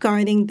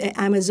safeguarding the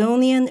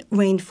Amazonian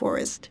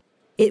rainforest.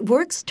 It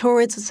works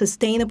towards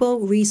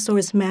sustainable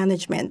resource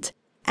management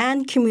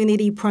and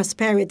community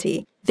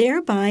prosperity,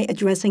 thereby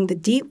addressing the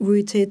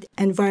deep-rooted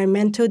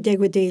environmental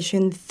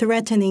degradation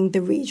threatening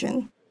the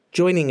region.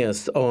 Joining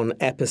us on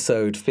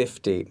episode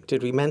 50,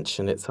 did we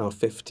mention it's our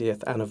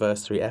 50th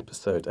anniversary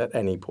episode at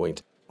any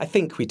point? I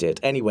think we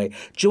did. Anyway,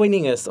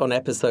 joining us on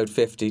episode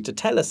 50 to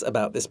tell us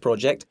about this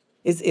project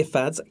is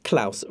IFAD's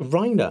Klaus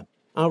Reiner.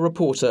 Our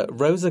reporter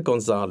Rosa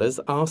Gonzalez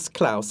asked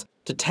Klaus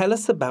to tell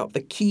us about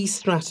the key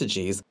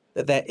strategies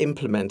that they're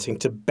implementing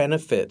to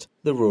benefit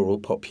the rural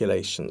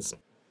populations.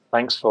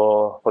 Thanks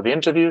for the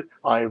interview.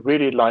 I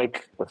really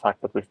like the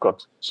fact that we've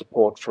got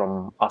support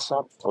from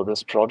ASAP for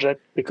this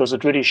project because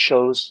it really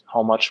shows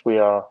how much we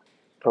are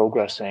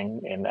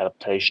progressing in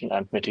adaptation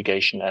and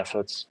mitigation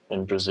efforts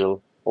in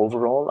Brazil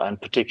overall,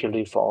 and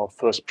particularly for our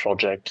first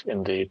project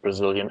in the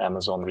Brazilian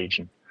Amazon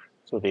region.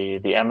 So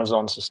the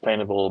Amazon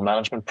Sustainable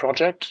Management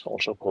Project,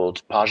 also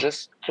called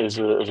PAGES, is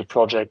a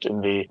project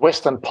in the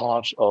western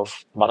part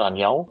of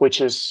Maranhão,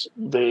 which is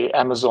the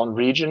Amazon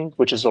region,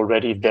 which is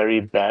already very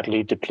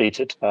badly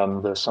depleted.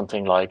 There's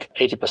something like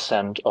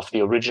 80% of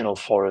the original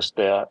forest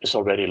there is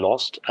already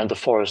lost, and the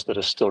forest that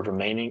is still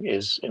remaining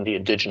is in the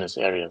indigenous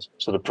areas.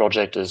 So the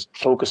project is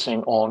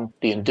focusing on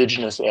the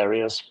indigenous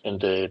areas in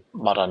the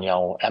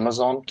Maranhão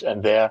Amazon,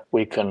 and there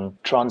we can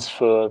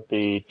transfer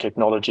the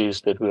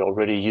technologies that we're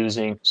already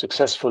using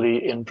successfully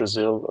in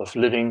Brazil of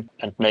living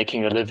and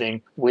making a living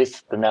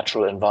with the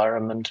natural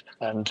environment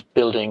and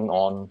building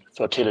on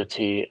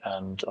fertility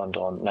and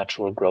on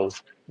natural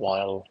growth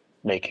while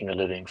making a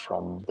living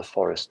from the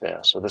forest there.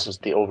 So this is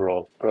the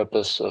overall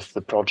purpose of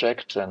the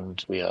project,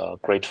 and we are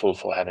grateful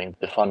for having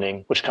the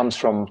funding, which comes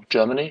from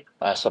Germany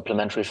as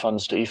supplementary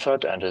funds to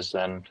IFAD and is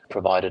then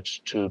provided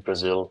to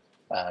Brazil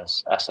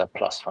as ASAP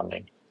Plus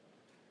funding.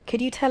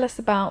 Could you tell us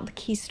about the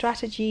key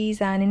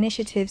strategies and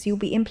initiatives you'll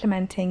be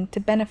implementing to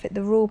benefit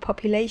the rural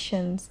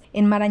populations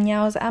in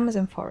Maranhão's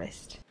Amazon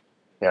forest?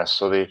 Yes,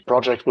 so the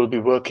project will be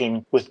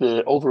working with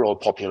the overall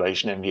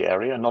population in the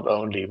area, not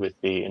only with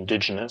the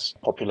indigenous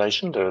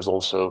population. There is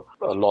also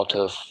a lot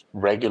of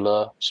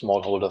regular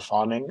smallholder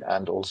farming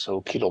and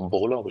also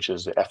Quilombola, which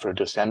is the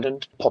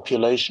Afro-descendant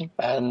population.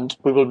 And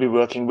we will be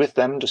working with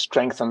them to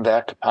strengthen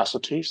their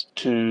capacities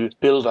to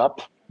build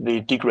up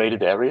the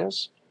degraded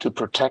areas, to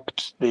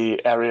protect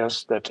the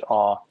areas that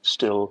are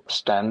still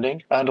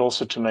standing, and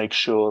also to make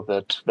sure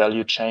that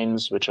value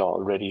chains which are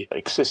already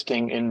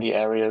existing in the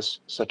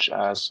areas, such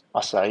as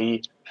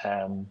acai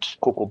and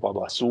coco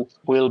babaçu,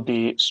 will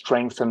be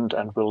strengthened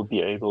and will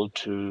be able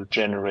to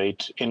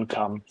generate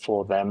income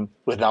for them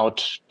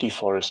without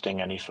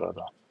deforesting any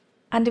further.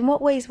 And in what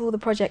ways will the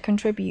project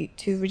contribute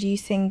to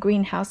reducing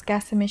greenhouse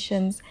gas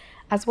emissions,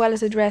 as well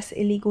as address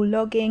illegal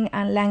logging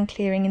and land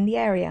clearing in the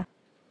area?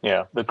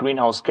 Yeah, the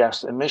greenhouse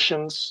gas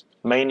emissions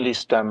mainly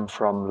stem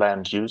from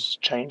land use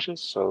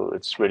changes. So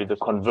it's really the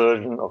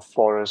conversion of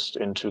forest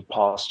into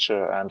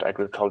pasture and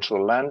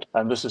agricultural land.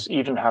 And this is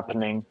even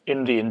happening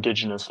in the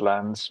indigenous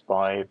lands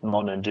by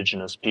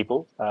non-indigenous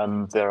people.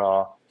 There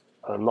are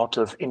a lot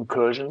of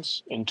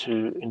incursions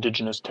into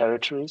indigenous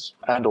territories,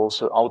 and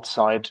also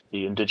outside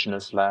the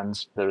indigenous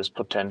lands, there is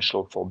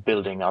potential for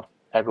building up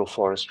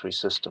agroforestry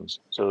systems.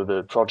 So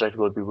the project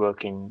will be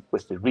working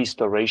with the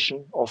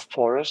restoration of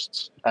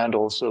forests and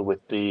also with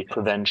the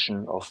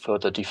prevention of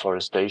further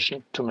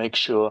deforestation to make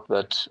sure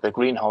that the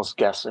greenhouse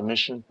gas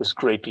emission is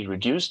greatly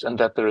reduced and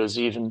that there is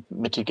even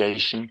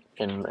mitigation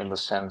in the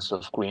sense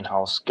of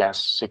greenhouse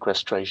gas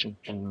sequestration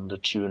in the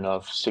tune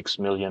of 6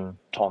 million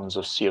tons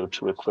of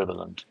CO2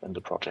 equivalent in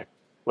the project.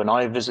 When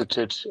I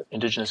visited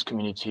indigenous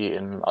community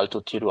in Alto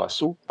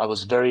Tiruaçu, I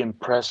was very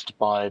impressed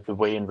by the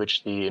way in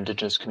which the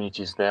indigenous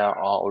communities there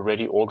are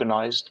already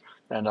organized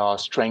and are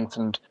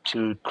strengthened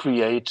to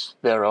create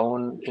their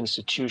own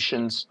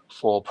institutions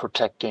for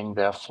protecting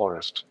their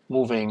forest,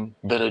 moving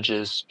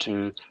villages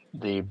to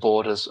the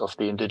borders of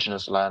the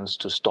indigenous lands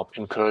to stop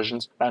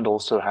incursions, and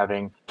also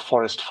having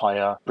forest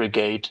fire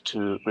brigade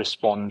to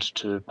respond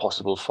to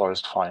possible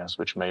forest fires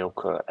which may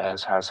occur,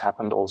 as has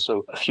happened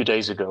also a few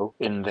days ago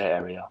in their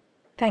area.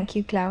 Thank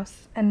you,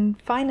 Klaus.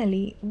 And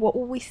finally, what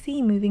will we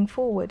see moving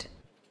forward?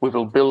 We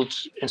will build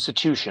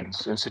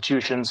institutions of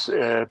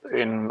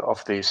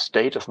the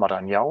state of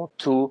Maranhão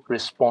to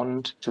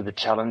respond to the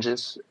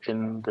challenges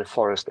in the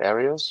forest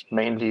areas,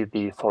 mainly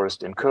the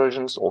forest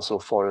incursions, also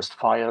forest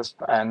fires,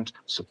 and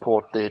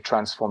support the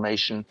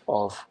transformation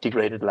of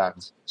degraded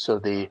lands. So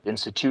the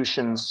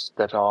institutions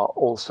that are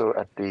also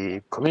at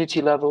the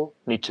community level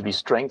need to be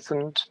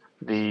strengthened.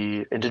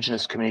 The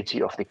indigenous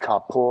community of the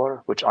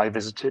Kapor, which I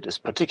visited, is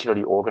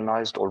particularly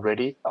organized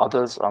already.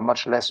 Others are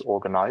much less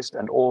organized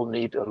and all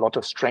need a lot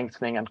of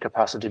strengthening and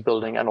capacity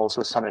building and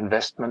also some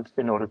investment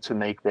in order to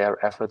make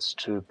their efforts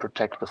to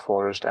protect the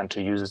forest and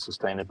to use it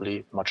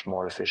sustainably much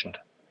more efficient.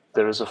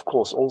 There is, of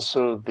course,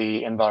 also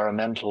the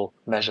environmental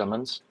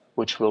measurements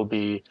which will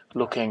be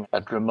looking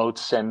at remote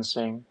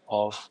sensing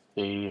of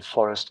the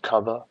forest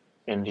cover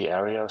in the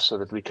area so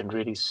that we can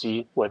really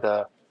see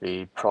whether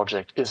the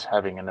project is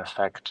having an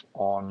effect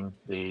on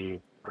the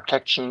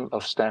protection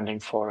of standing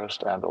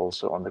forest and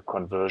also on the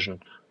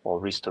conversion or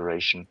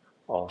restoration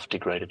of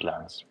degraded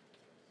lands.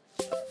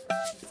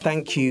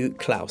 Thank you,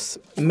 Klaus.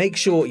 Make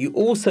sure you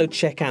also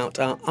check out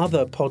our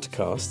other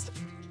podcasts.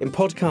 In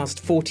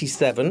podcast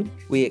 47,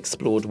 we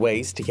explored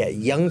ways to get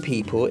young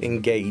people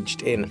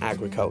engaged in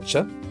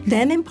agriculture.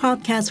 Then in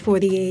podcast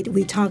 48,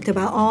 we talked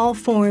about all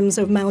forms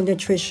of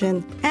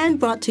malnutrition and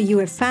brought to you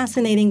a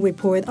fascinating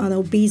report on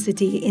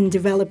obesity in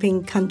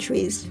developing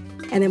countries.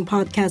 And in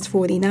podcast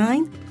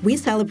 49, we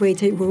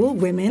celebrated rural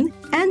women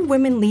and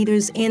women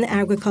leaders in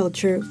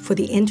agriculture for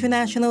the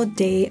International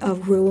Day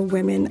of Rural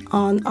Women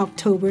on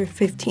October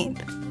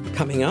 15th.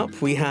 Coming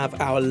up, we have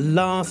our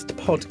last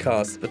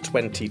podcast for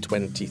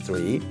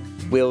 2023.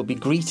 We'll be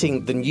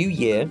greeting the new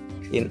year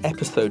in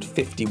episode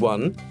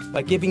 51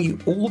 by giving you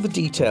all the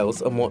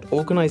details on what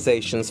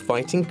organisations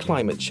fighting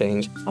climate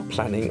change are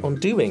planning on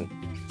doing.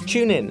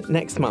 Tune in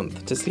next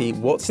month to see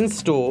what's in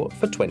store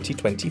for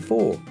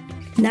 2024.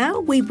 Now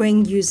we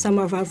bring you some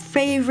of our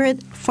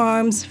favorite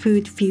Farms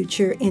Food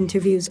Future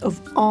interviews of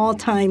all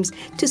times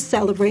to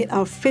celebrate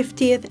our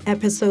 50th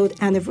episode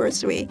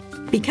anniversary,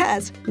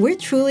 because we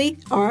truly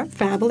are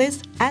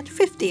fabulous at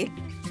 50.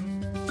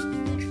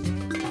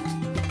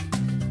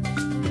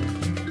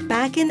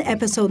 Back in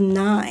episode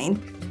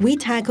 9, we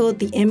tackled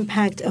the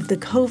impact of the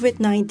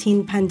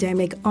COVID-19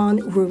 pandemic on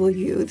rural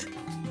youth.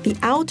 The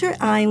Outer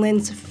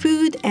Islands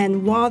Food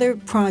and Water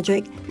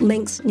Project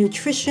links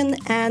nutrition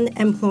and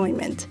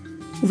employment,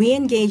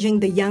 re-engaging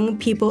the young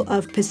people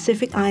of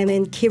Pacific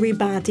Island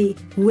Kiribati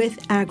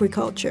with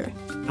agriculture.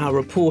 Our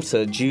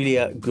reporter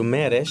Julia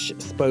Gumeres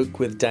spoke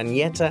with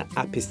Danieta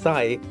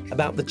Apisai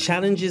about the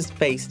challenges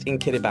faced in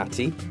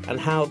Kiribati and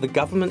how the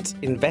government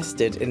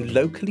invested in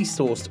locally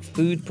sourced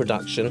food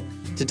production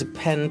to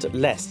depend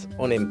less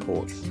on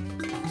imports.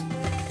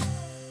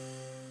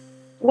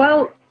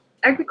 Well,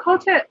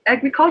 agriculture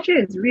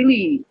is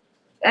really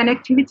an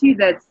activity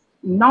that's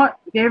not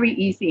very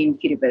easy in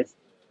Kiribati.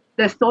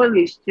 The soil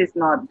is just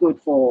not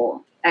good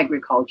for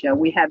agriculture.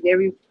 We have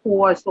very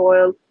poor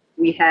soil.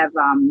 We have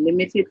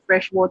limited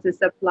freshwater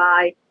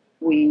supply.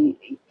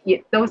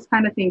 Those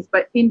kind of things.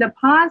 But in the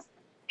past,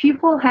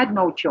 people had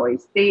no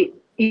choice.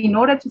 In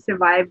order to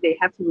survive, they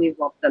have to live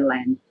off the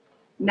land.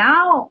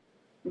 Now,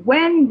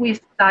 when we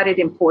started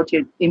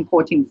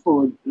importing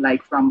food,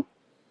 like from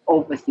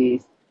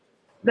overseas,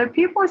 the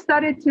people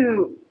started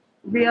to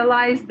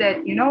realize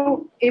that,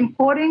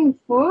 importing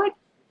food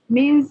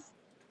means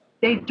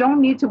they don't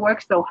need to work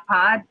so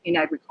hard in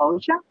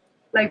agriculture.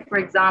 Like, for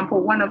example,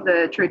 one of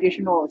the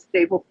traditional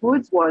staple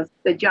foods was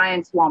the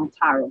giant swamp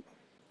taro.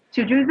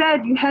 To do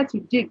that, you had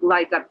to dig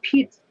like a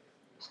pit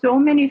so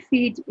many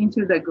feet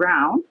into the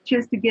ground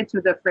just to get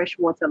to the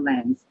freshwater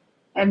lands.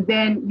 And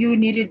then you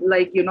needed,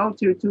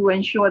 to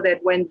ensure that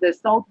when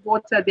there's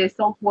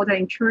saltwater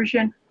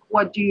intrusion,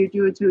 what do you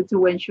do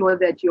to ensure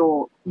that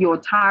your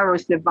taro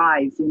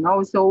survives,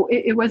 So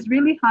it was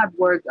really hard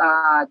work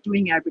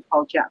doing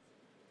agriculture.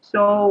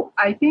 So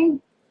I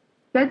think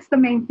that's the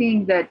main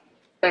thing that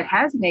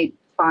has made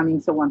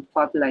farming so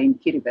unpopular in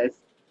Kiribati.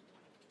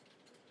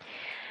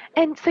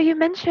 And so you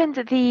mentioned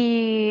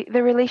the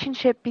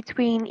relationship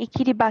between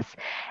Kiribati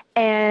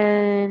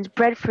and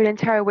breadfruit and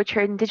taro, which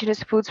are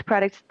indigenous foods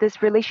products.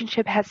 This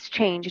relationship has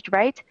changed,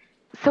 right?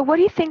 So what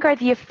do you think are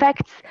the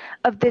effects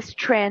of this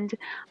trend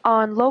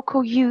on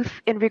local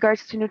youth in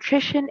regards to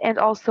nutrition and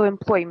also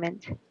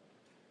employment?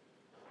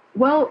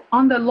 Well,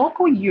 on the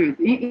local youth,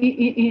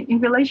 in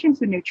relation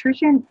to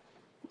nutrition,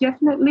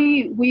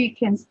 definitely we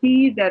can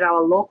see that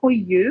our local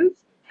youth,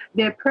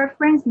 their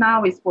preference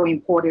now is for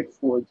imported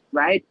food,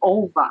 right,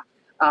 over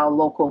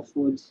local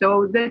food.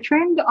 So the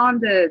trend on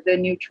the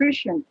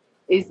nutrition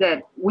is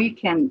that we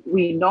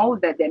know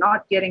that they're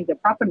not getting the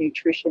proper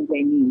nutrition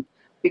they need.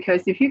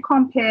 Because if you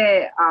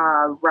compare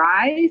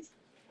rice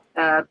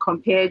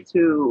compared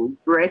to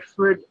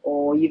breadfruit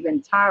or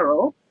even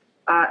taro,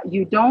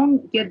 you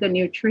don't get the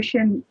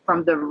nutrition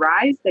from the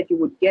rice that you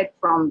would get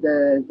from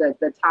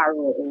the taro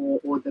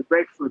or the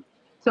breadfruit.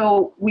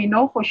 So we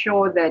know for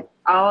sure that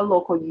our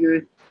local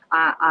youth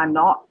are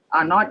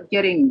not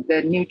getting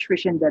the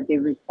nutrition that they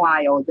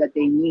require or that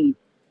they need.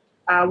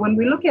 When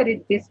we look at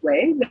it this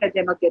way, that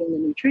they're not getting the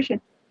nutrition,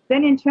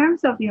 then in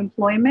terms of the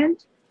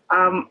employment,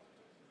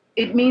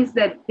 it means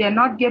that they're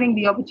not getting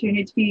the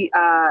opportunity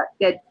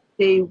that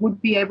they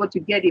would be able to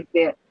get if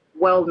they're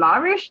well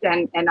nourished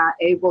and are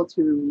able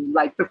to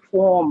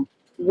perform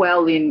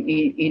well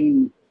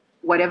in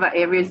whatever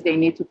areas they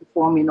need to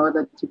perform in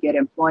order to get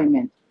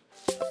employment.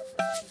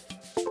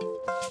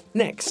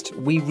 Next,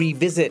 we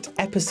revisit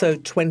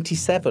episode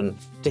 27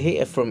 to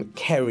hear from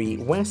Kerry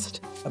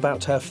West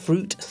about her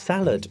fruit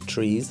salad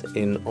trees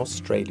in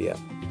Australia.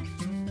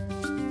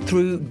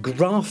 Through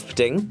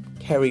grafting,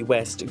 Kerry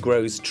West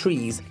grows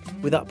trees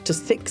with up to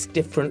 6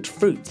 different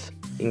fruits,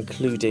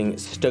 including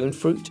stone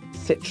fruit,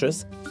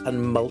 citrus, and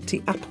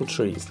multi-apple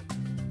trees.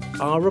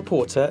 our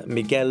reporter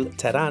Miguel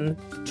Terán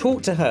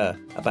talked to her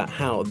about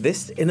how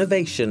this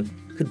innovation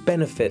could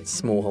benefit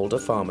smallholder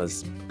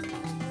farmers.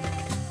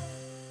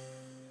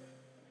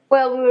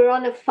 Well, we were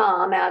on a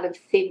farm out of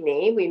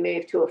Sydney. We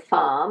moved to a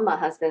farm, my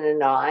husband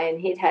and I, and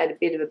he'd had a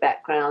bit of a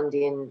background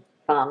in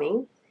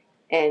farming,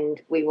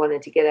 and we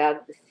wanted to get out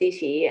of the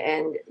city,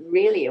 and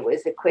really it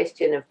was a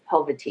question of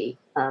poverty.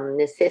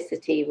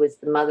 Necessity was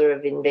the mother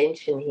of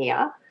invention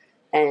here,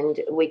 and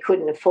we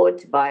couldn't afford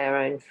to buy our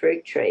own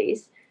fruit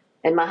trees.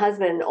 And my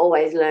husband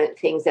always learnt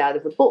things out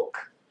of a book.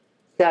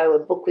 So a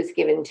book was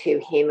given to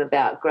him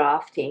about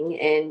grafting,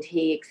 and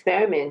he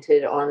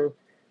experimented on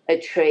a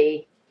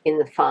tree in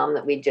the farm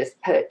that we'd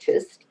just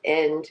purchased,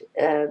 and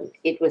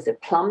it was a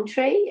plum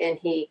tree, and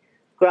he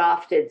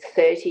grafted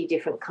 30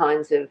 different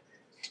kinds of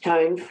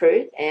stone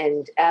fruit,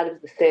 and out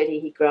of the 30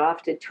 he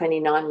grafted,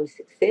 29 was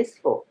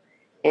successful.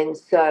 And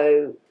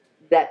so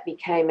that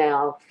became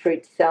our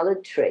fruit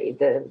salad tree.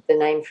 The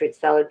name fruit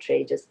salad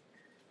tree just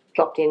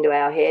plopped into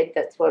our head.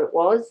 That's what it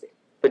was.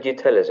 Could you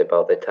tell us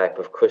about the type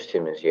of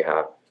customers you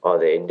have? Are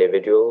they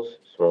individuals,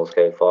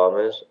 small-scale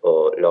farmers,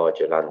 or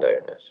larger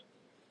landowners?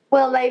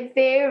 Well, they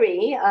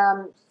vary.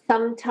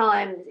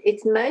 Sometimes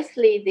it's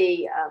mostly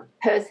the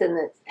person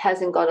that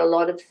hasn't got a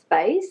lot of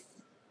space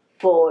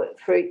for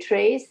fruit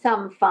trees.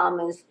 Some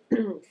farmers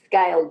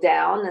scale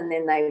down and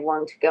then they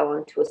want to go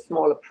onto a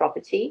smaller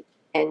property,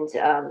 and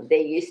they're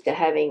used to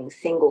having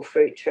single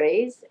fruit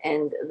trees,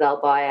 and they'll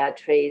buy our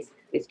trees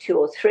with 2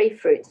 or 3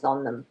 fruits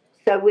on them.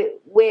 So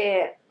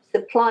we're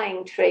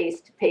supplying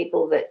trees to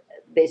people that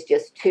there's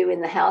just 2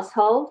 in the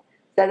household.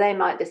 So they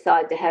might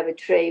decide to have a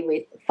tree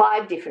with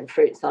 5 different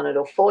fruits on it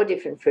or 4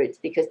 different fruits,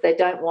 because they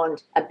don't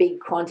want a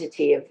big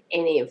quantity of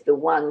any of the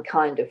one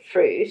kind of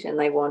fruit, and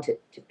they want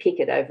it to pick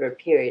it over a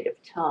period of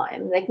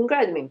time. They can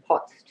grow them in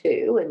pots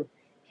too and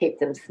keep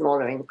them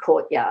smaller in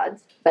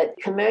courtyards. But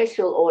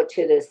commercial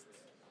orchardists,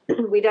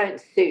 we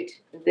don't suit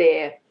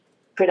their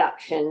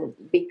production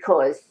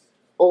because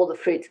all the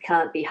fruits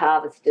can't be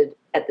harvested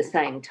at the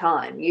same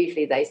time.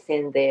 Usually they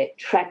send their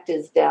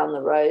tractors down the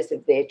rows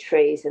of their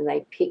trees and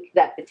they pick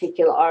that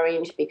particular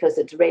orange because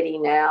it's ready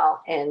now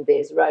and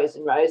there's rows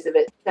and rows of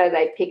it. So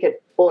they pick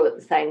it all at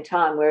the same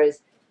time,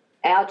 whereas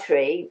our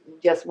tree,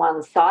 just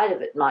one side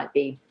of it might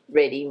be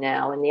ready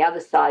now and the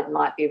other side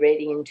might be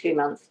ready in 2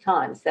 months'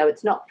 time. So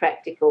it's not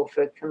practical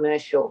for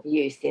commercial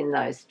use in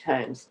those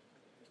terms.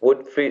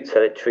 Would fruit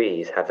salad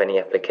trees have any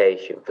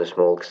application for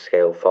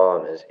small-scale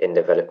farmers in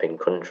developing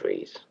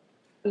countries?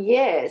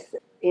 Yes,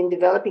 in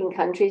developing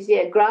countries,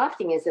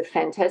 grafting is a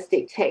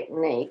fantastic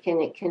technique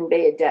and it can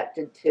be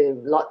adapted to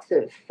lots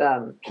of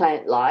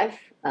plant life.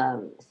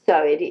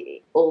 So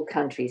all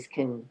countries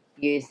can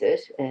use it,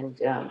 and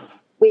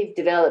we've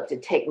developed a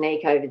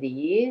technique over the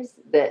years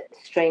that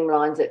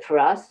streamlines it for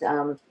us.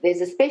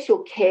 There's a special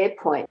care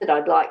point that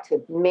I'd like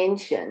to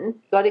mention.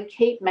 You've got to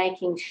keep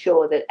making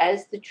sure that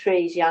as the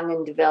tree's young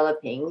and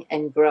developing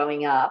and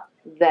growing up,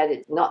 that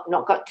it's not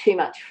got too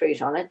much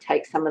fruit on it.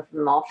 Take some of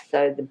them off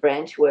so the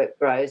branch work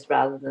grows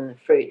rather than the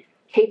fruit.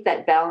 Keep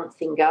that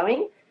balancing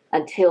going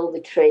until the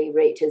tree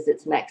reaches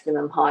its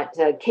maximum height.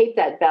 So keep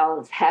that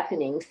balance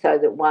happening so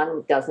that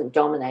one doesn't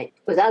dominate.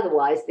 Because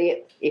otherwise,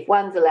 if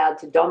one's allowed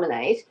to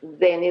dominate,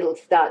 then it'll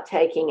start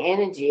taking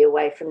energy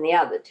away from the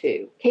other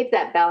too. Keep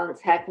that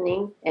balance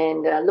happening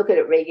and look at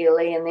it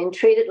regularly, and then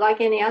treat it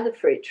like any other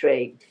fruit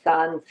tree.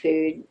 Sun,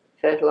 food,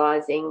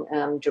 fertilising,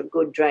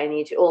 good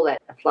drainage, all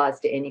that applies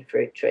to any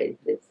fruit tree.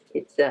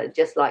 It's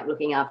just like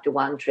looking after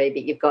one tree,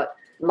 but you've got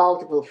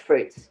multiple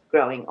fruits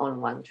growing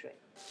on one tree.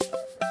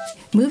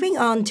 Moving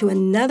on to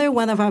another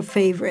one of our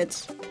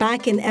favorites.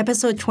 Back in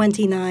episode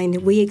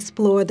 29, we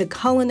explored the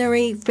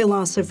culinary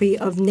philosophy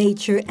of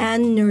nature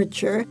and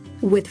nurture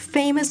with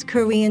famous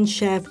Korean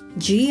chef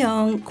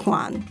Ji-young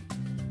Kwon.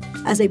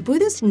 As a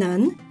Buddhist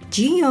nun,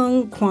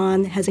 Ji-young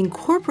Kwon has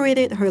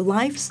incorporated her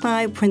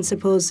lifestyle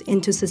principles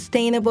into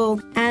sustainable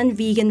and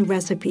vegan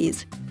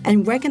recipes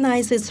and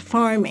recognizes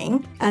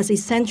farming as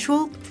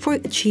essential for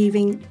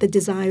achieving the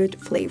desired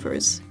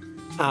flavors.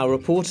 Our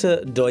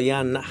reporter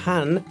Doyan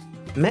Han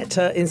met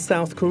her in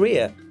South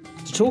Korea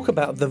to talk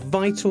about the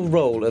vital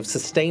role of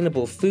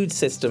sustainable food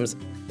systems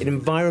in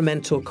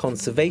environmental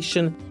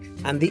conservation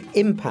and the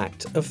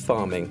impact of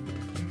farming.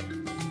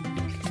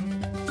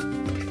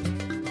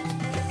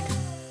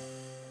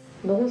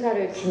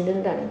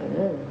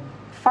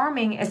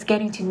 Farming is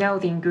getting to know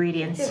the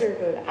ingredients.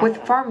 With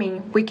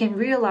farming, we can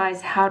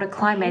realize how the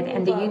climate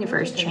and the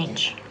universe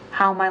change,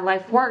 how my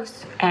life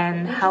works,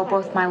 and how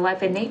both my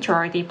life and nature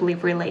are deeply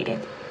related.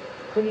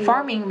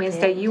 Farming means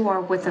that you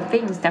are with the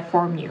things that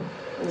form you.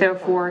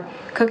 Therefore,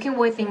 cooking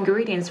with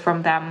ingredients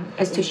from them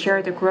is to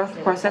share the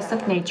growth process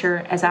of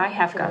nature as I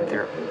have gone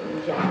through.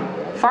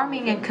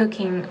 Farming and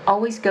cooking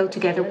always go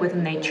together with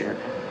nature.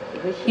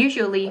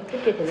 Usually,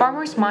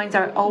 farmers' minds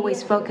are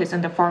always focused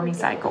on the farming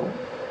cycle.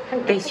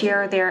 They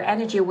share their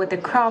energy with the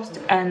crops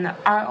and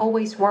are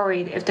always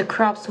worried if the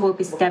crops will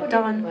be stepped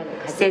on,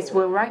 seeds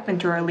will ripen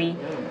too early,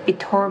 be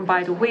torn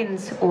by the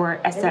winds,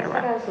 or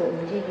etc.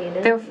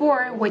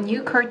 Therefore, when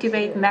you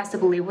cultivate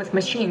massively with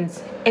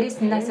machines, it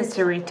is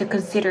necessary to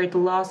consider the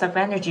loss of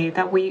energy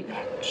that we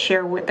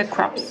share with the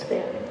crops.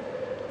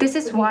 This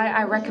is why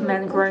I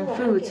recommend growing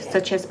foods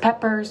such as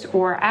peppers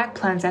or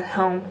eggplants at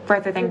home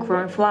rather than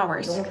growing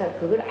flowers.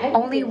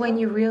 Only when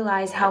you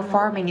realize how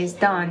farming is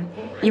done,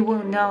 you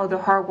will know the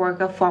hard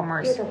work of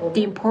farmers,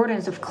 the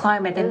importance of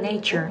climate and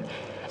nature,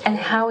 and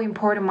how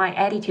important my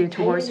attitude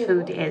towards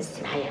food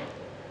is.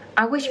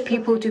 I wish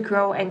people to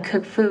grow and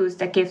cook foods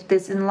that give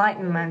this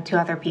enlightenment to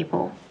other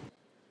people.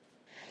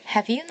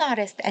 Have you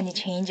noticed any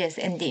changes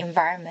in the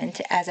environment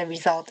as a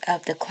result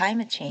of the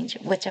climate change,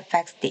 which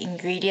affects the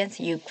ingredients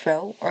you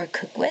grow or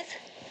cook with?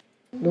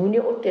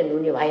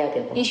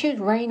 It should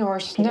rain or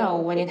snow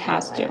when it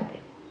has to,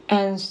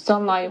 and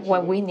sunlight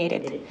when we need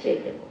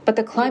it. But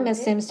the climate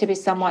seems to be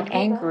somewhat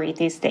angry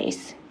these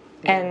days,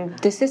 and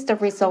this is the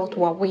result of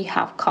what we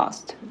have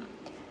caused.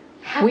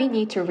 We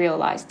need to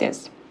realize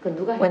this.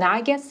 When I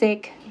get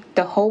sick,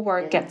 the whole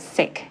world gets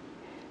sick.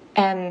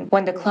 And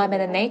when the climate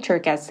and nature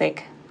get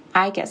sick,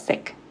 I get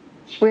sick.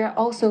 We are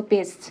also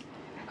beasts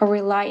who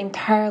rely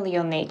entirely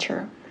on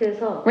nature.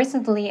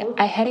 Recently,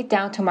 I headed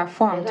down to my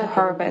farm to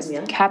harvest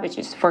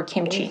cabbages for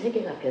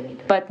kimchi,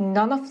 but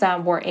none of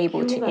them were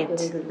able to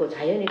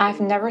eat.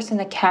 I've never seen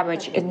a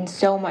cabbage eaten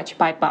so much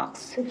by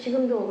bugs.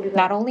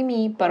 Not only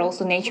me, but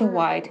also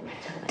nationwide,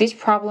 this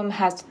problem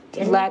has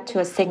led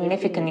to a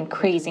significant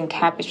increase in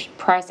cabbage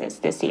prices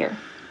this year.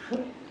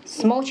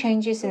 Small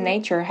changes in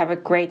nature have a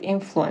great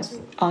influence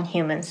on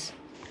humans.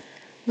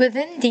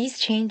 Within these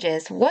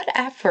changes, what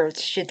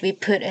efforts should we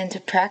put into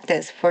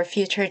practice for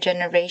future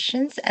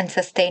generations and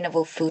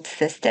sustainable food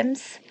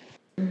systems?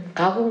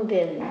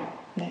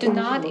 Do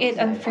not eat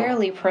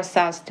unfairly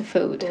processed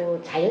food.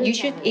 You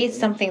should eat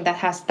something that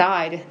has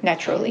died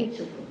naturally.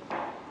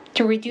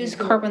 To reduce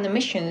carbon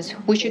emissions,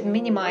 we should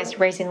minimize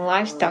raising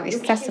livestock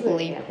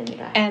excessively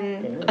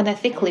and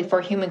unethically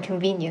for human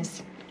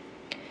convenience.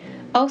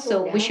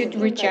 Also, we should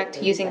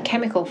reject using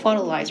chemical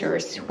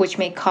fertilizers, which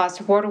may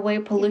cause waterway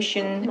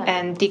pollution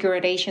and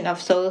degradation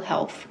of soil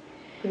health.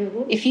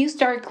 If you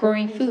start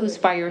growing foods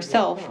by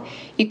yourself,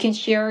 you can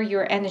share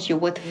your energy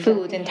with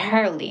food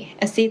entirely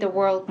and see the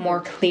world more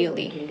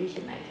clearly.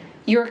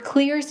 Your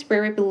clear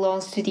spirit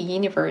belongs to the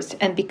universe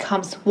and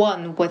becomes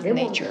one with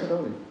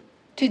nature.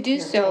 To do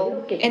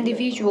so,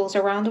 individuals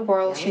around the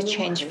world should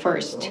change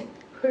first.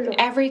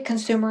 Every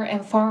consumer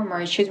and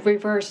farmer should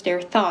reverse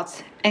their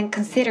thoughts and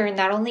consider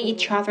not only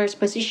each other's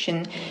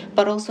position,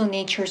 but also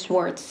nature's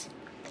words.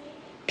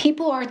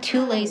 People are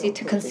too lazy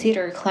to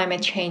consider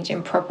climate change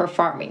in proper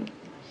farming.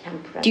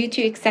 Due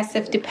to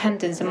excessive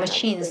dependence on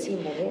machines,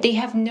 they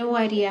have no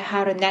idea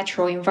how the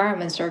natural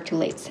environment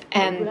circulates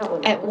and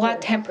at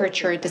what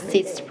temperature the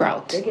seeds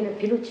sprout.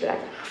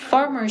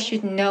 Farmers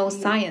should know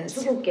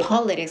science,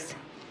 politics,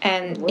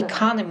 and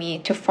economy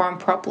to farm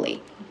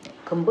properly.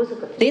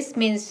 This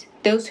means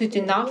those who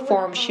do not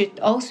farm should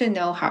also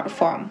know how to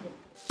farm.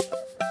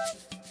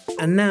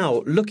 And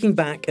now, looking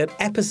back at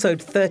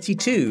episode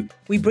 32,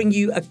 we bring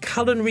you a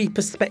culinary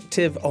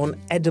perspective on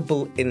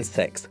edible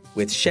insects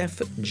with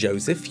Chef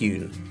Joseph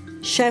Yoon.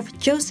 Chef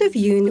Joseph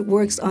Yoon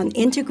works on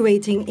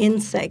integrating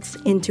insects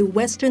into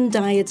Western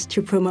diets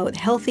to promote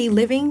healthy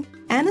living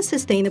and a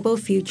sustainable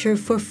future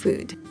for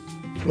food.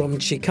 From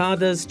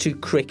cicadas to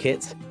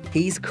crickets,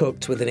 he's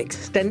cooked with an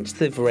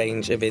extensive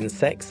range of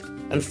insects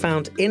and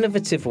found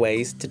innovative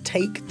ways to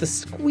take the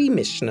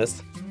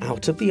squeamishness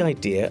out of the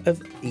idea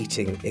of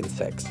eating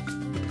insects.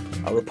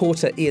 Our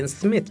reporter Ian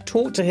Smith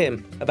talked to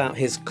him about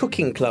his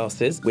cooking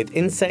classes with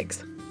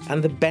insects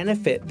and the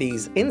benefit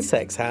these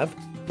insects have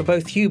for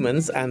both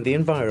humans and the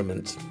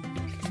environment.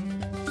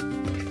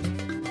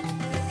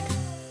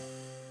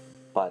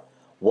 But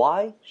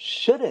why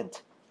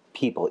shouldn't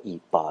people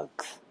eat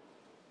bugs?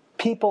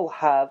 People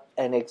have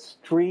an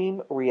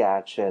extreme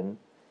reaction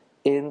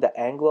in the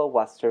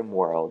Anglo-Western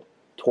world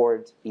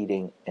towards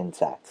eating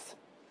insects.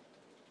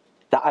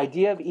 The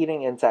idea of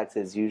eating insects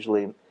is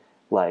usually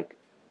like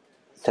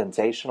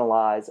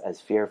sensationalized as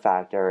fear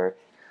factor,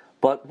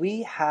 but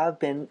we have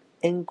been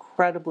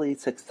incredibly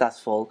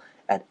successful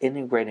at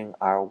integrating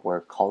our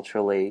work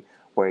culturally,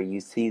 where you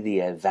see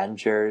the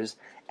Avengers,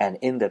 and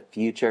in the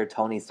future,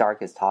 Tony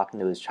Stark is talking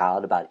to his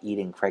child about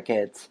eating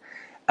crickets.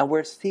 And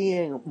we're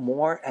seeing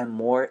more and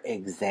more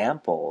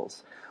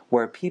examples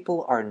where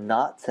people are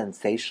not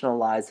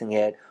sensationalizing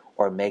it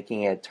or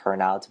making it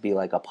turn out to be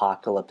like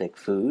apocalyptic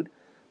food,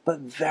 but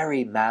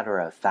very matter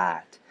of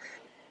fact.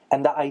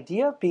 And the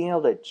idea of being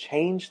able to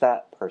change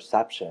that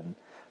perception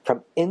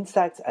from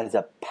insects as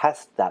a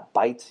pest that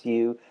bites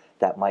you,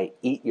 that might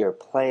eat your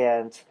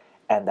plants,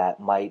 and that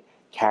might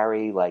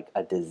carry like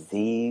a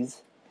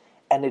disease,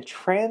 and to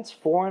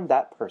transform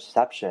that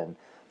perception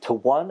to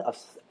one of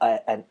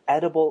an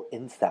edible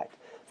insect,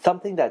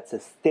 something that's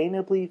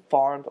sustainably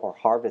farmed or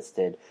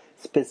harvested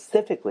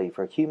specifically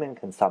for human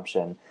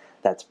consumption,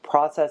 that's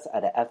processed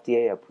at an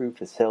FDA-approved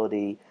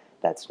facility,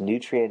 that's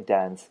nutrient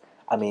dense.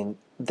 I mean,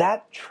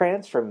 that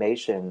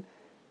transformation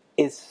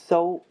is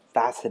so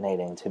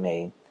fascinating to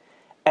me.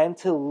 And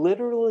to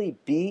literally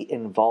be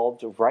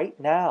involved right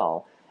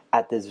now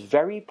at this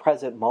very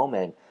present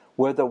moment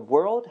where the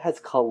world has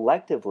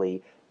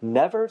collectively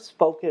never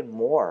spoken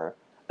more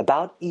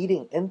about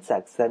eating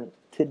insects than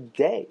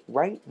today,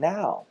 right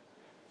now.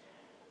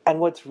 And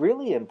what's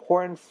really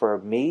important for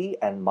me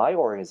and my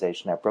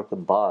organization at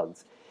Brooklyn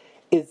Bugs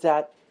is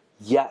that,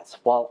 yes,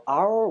 while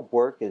our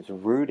work is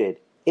rooted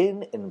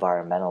in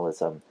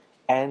environmentalism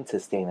and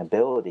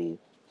sustainability,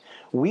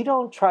 we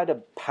don't try to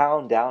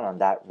pound down on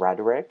that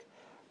rhetoric,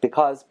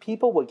 because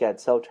people would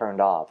get so turned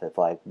off if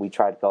we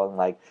tried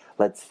going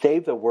let's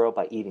save the world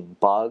by eating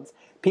bugs.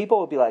 People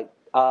would be like,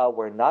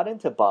 we're not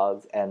into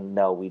bugs, and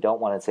no, we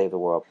don't want to save the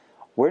world.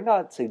 We're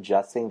not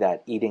suggesting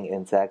that eating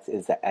insects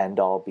is the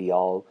end-all,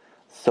 be-all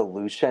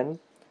solution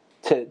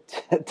to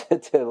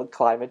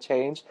climate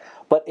change,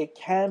 but it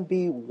can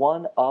be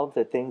one of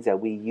the things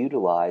that we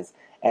utilize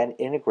and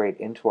integrate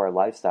into our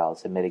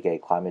lifestyles to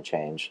mitigate climate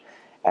change.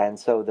 And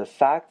so the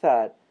fact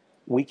that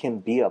we can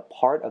be a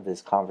part of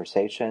this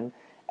conversation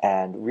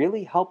and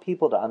really help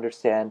people to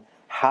understand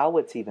how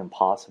it's even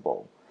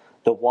possible.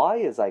 The why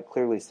is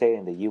clearly stated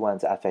in the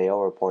UN's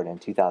FAO report in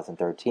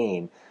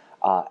 2013,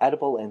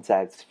 Edible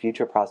Insects,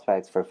 Future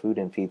Prospects for Food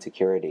and Feed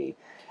Security.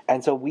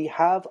 And so we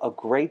have a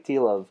great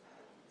deal of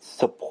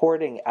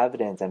supporting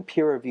evidence and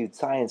peer-reviewed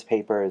science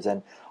papers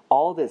and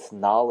all this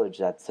knowledge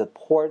that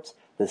supports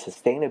the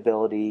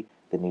sustainability,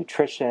 the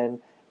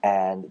nutrition,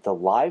 and the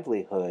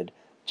livelihood,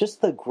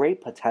 just the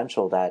great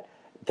potential that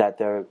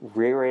the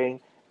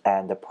rearing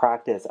and the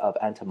practice of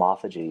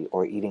entomophagy,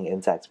 or eating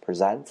insects,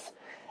 presents.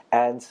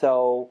 And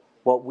so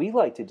what we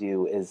like to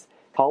do is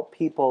help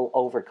people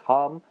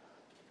overcome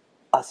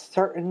a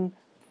certain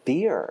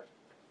fear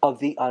of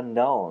the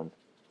unknown.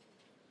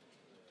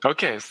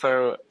 Okay,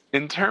 so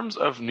in terms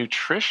of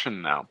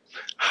nutrition now,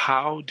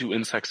 how do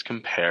insects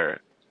compare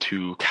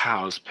to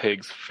cows,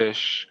 pigs,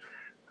 fish,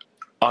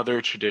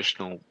 other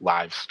traditional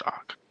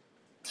livestock?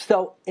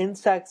 So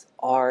insects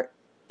are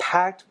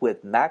packed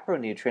with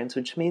macronutrients,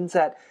 which means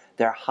that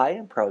they're high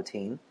in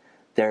protein,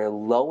 they're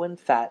low in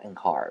fat and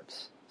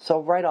carbs. So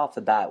right off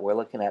the bat, we're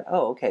looking at,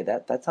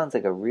 that sounds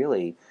like a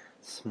really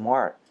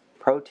smart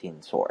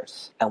protein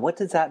source. And what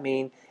does that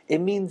mean? It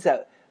means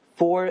that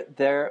for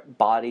their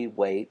body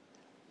weight,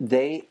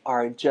 they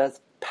are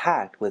just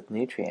packed with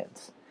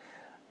nutrients.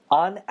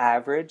 On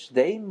average,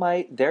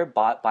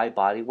 by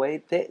body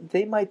weight,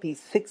 they might be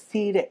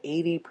 60 to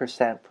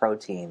 80%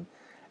 protein,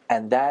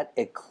 and that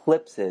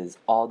eclipses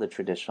all the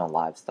traditional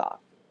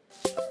livestock.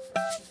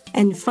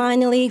 And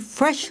finally,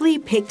 freshly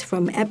picked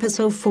from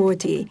episode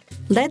 40,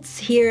 let's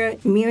hear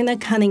Myrna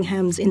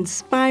Cunningham's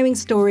inspiring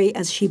story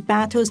as she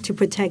battles to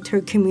protect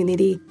her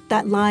community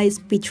that lies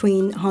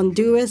between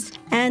Honduras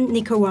and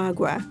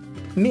Nicaragua.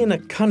 Myrna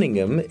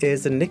Cunningham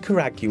is a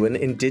Nicaraguan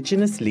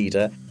indigenous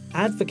leader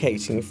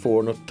advocating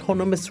for an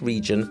autonomous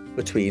region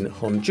between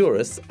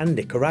Honduras and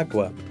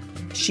Nicaragua.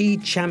 She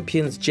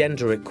champions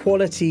gender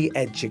equality,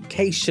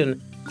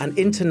 education, and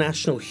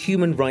international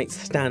human rights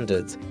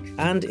standards,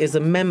 and is a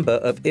member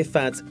of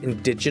IFAD's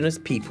Indigenous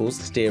Peoples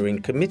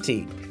Steering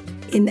Committee.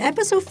 In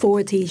episode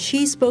 40,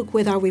 she spoke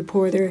with our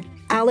reporter,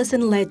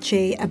 Alison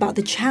Lecce, about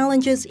the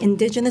challenges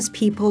Indigenous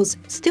peoples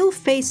still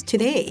face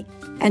today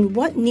and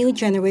what new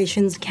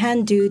generations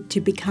can do to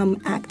become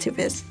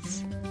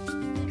activists.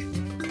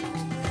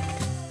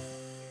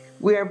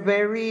 We are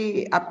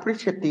very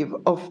appreciative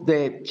of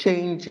the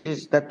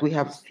changes that we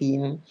have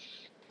seen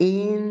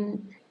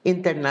in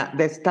the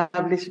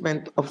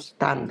establishment of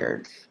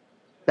standards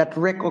that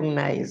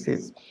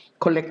recognizes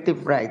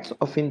collective rights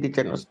of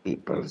indigenous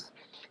peoples.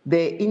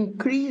 The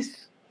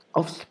increase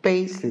of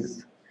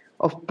spaces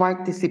of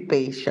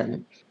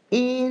participation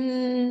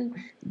in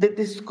the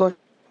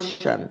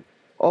discussion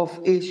of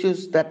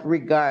issues that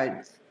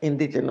regard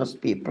indigenous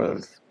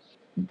peoples.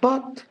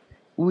 But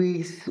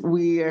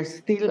we are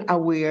still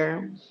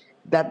aware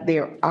that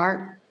there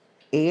are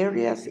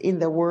areas in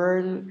the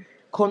world,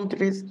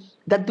 countries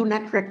that do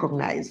not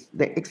recognize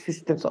the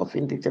existence of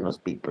indigenous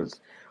peoples.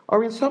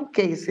 Or in some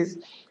cases,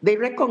 they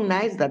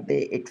recognize that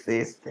they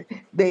exist.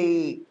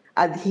 They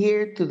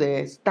adhere to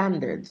the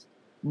standards,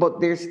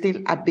 but there's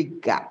still a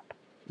big gap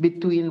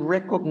between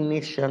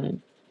recognition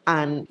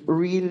and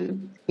real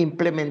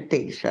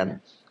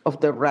implementation of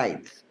the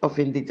rights of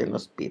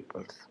indigenous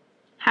peoples.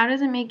 How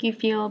does it make you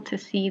feel to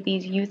see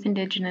these youth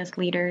indigenous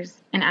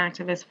leaders and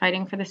activists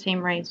fighting for the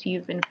same rights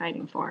you've been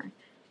fighting for?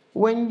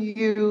 When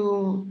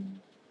you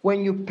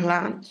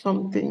plant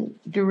something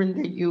during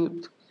the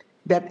youth,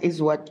 that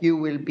is what you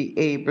will be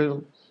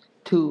able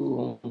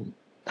to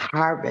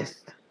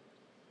harvest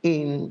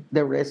in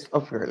the rest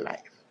of your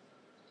life.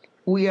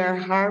 We are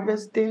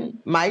harvesting,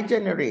 my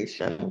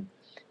generation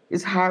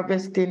is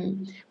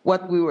harvesting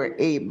what we were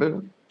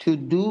able to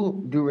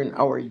do during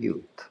our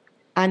youth.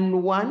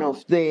 And one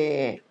of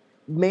the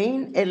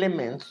main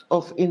elements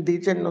of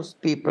indigenous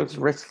people's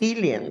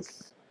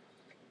resilience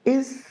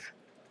is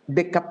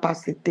the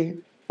capacity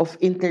of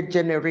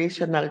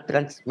intergenerational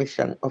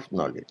transmission of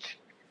knowledge.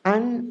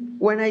 And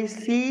when I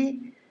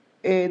see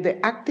the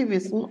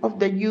activism of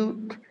the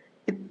youth,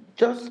 it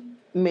just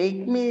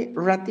makes me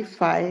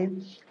ratify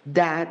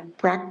that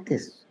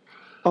practice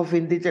of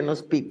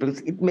indigenous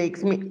peoples. It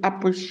makes me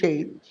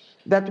appreciate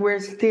that we're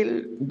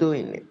still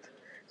doing it.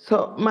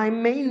 So my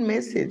main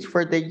message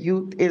for the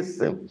youth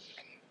is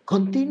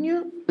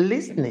continue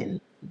listening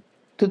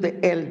to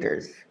the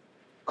elders.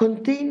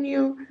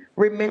 Continue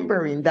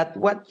remembering that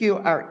what you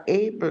are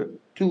able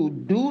to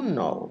do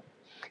now,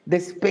 the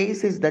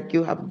spaces that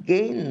you have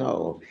gained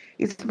now,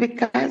 it's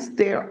because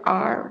there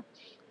are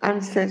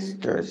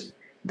ancestors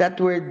that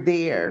were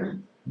there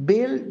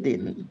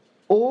building,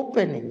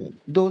 opening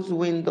those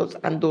windows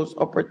and those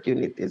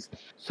opportunities.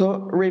 So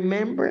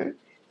remember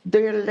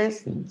their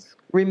lessons.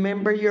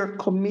 Remember your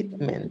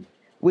commitment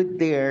with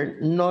their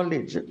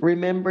knowledge.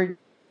 Remember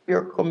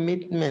your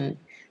commitment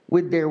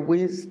with their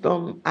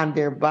wisdom and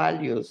their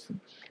values.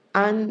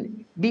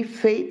 And be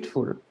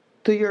faithful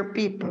to your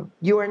people.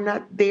 You are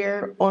not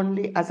there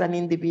only as an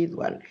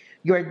individual.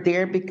 You are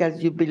there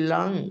because you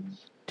belong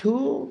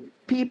to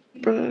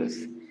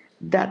peoples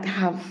that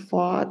have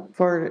fought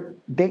for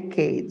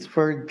decades,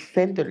 for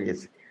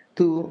centuries,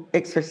 to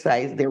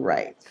exercise their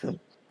rights.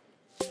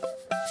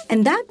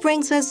 And that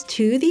brings us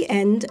to the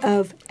end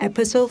of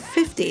episode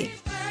 50.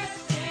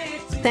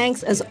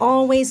 Thanks as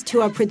always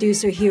to our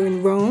producer here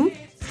in Rome,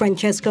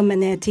 Francesco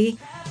Manetti,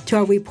 to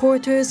our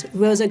reporters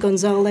Rosa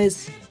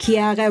Gonzalez,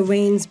 Chiara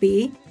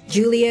Rainsby,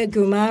 Julia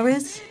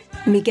Gumares,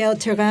 Miguel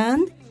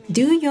Terran,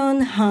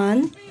 Du-Yon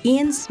Han,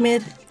 Ian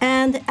Smith,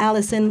 and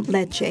Alison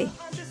Lecce.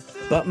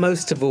 But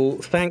most of all,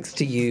 thanks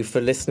to you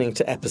for listening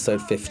to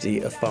episode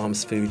 50 of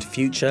Farms Food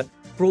Future,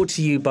 brought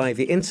to you by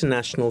the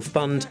International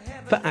Fund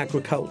for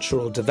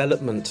Agricultural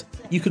Development.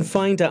 You can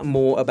find out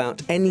more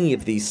about any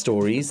of these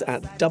stories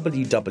at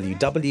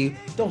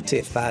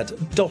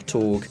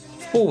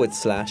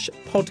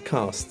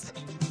www.ifad.org/podcasts.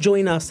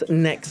 Join us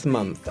next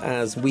month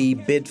as we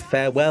bid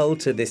farewell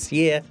to this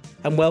year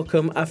and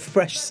welcome a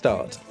fresh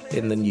start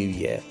in the new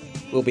year.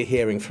 We'll be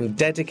hearing from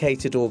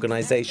dedicated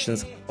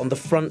organisations on the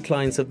front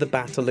lines of the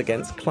battle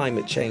against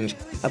climate change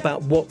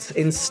about what's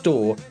in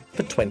store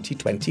for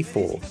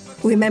 2024.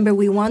 Remember,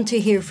 we want to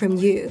hear from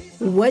you,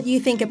 what you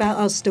think about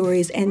our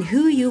stories and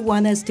who you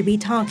want us to be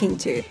talking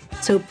to.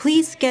 So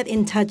please get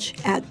in touch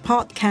at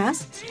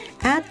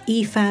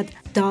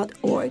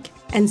podcasts@ifad.org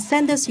and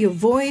send us your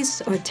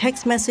voice or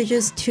text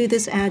messages to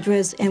this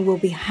address, and we'll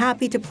be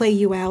happy to play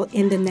you out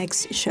in the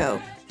next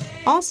show.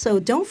 Also,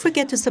 don't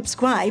forget to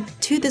subscribe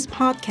to this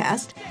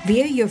podcast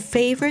via your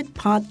favorite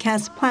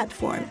podcast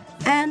platform.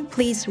 And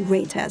please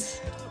rate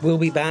us. We'll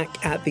be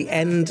back at the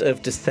end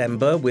of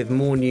December with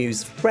more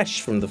news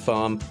fresh from the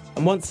farm.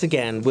 And once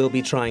again, we'll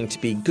be trying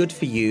to be good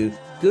for you,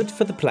 good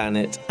for the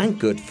planet, and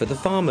good for the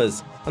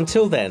farmers.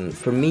 Until then,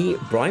 from me,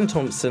 Brian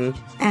Thompson.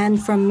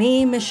 And from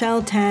me,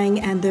 Michelle Tang,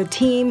 and the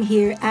team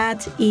here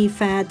at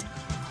IFAD,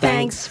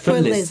 thanks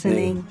for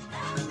listening.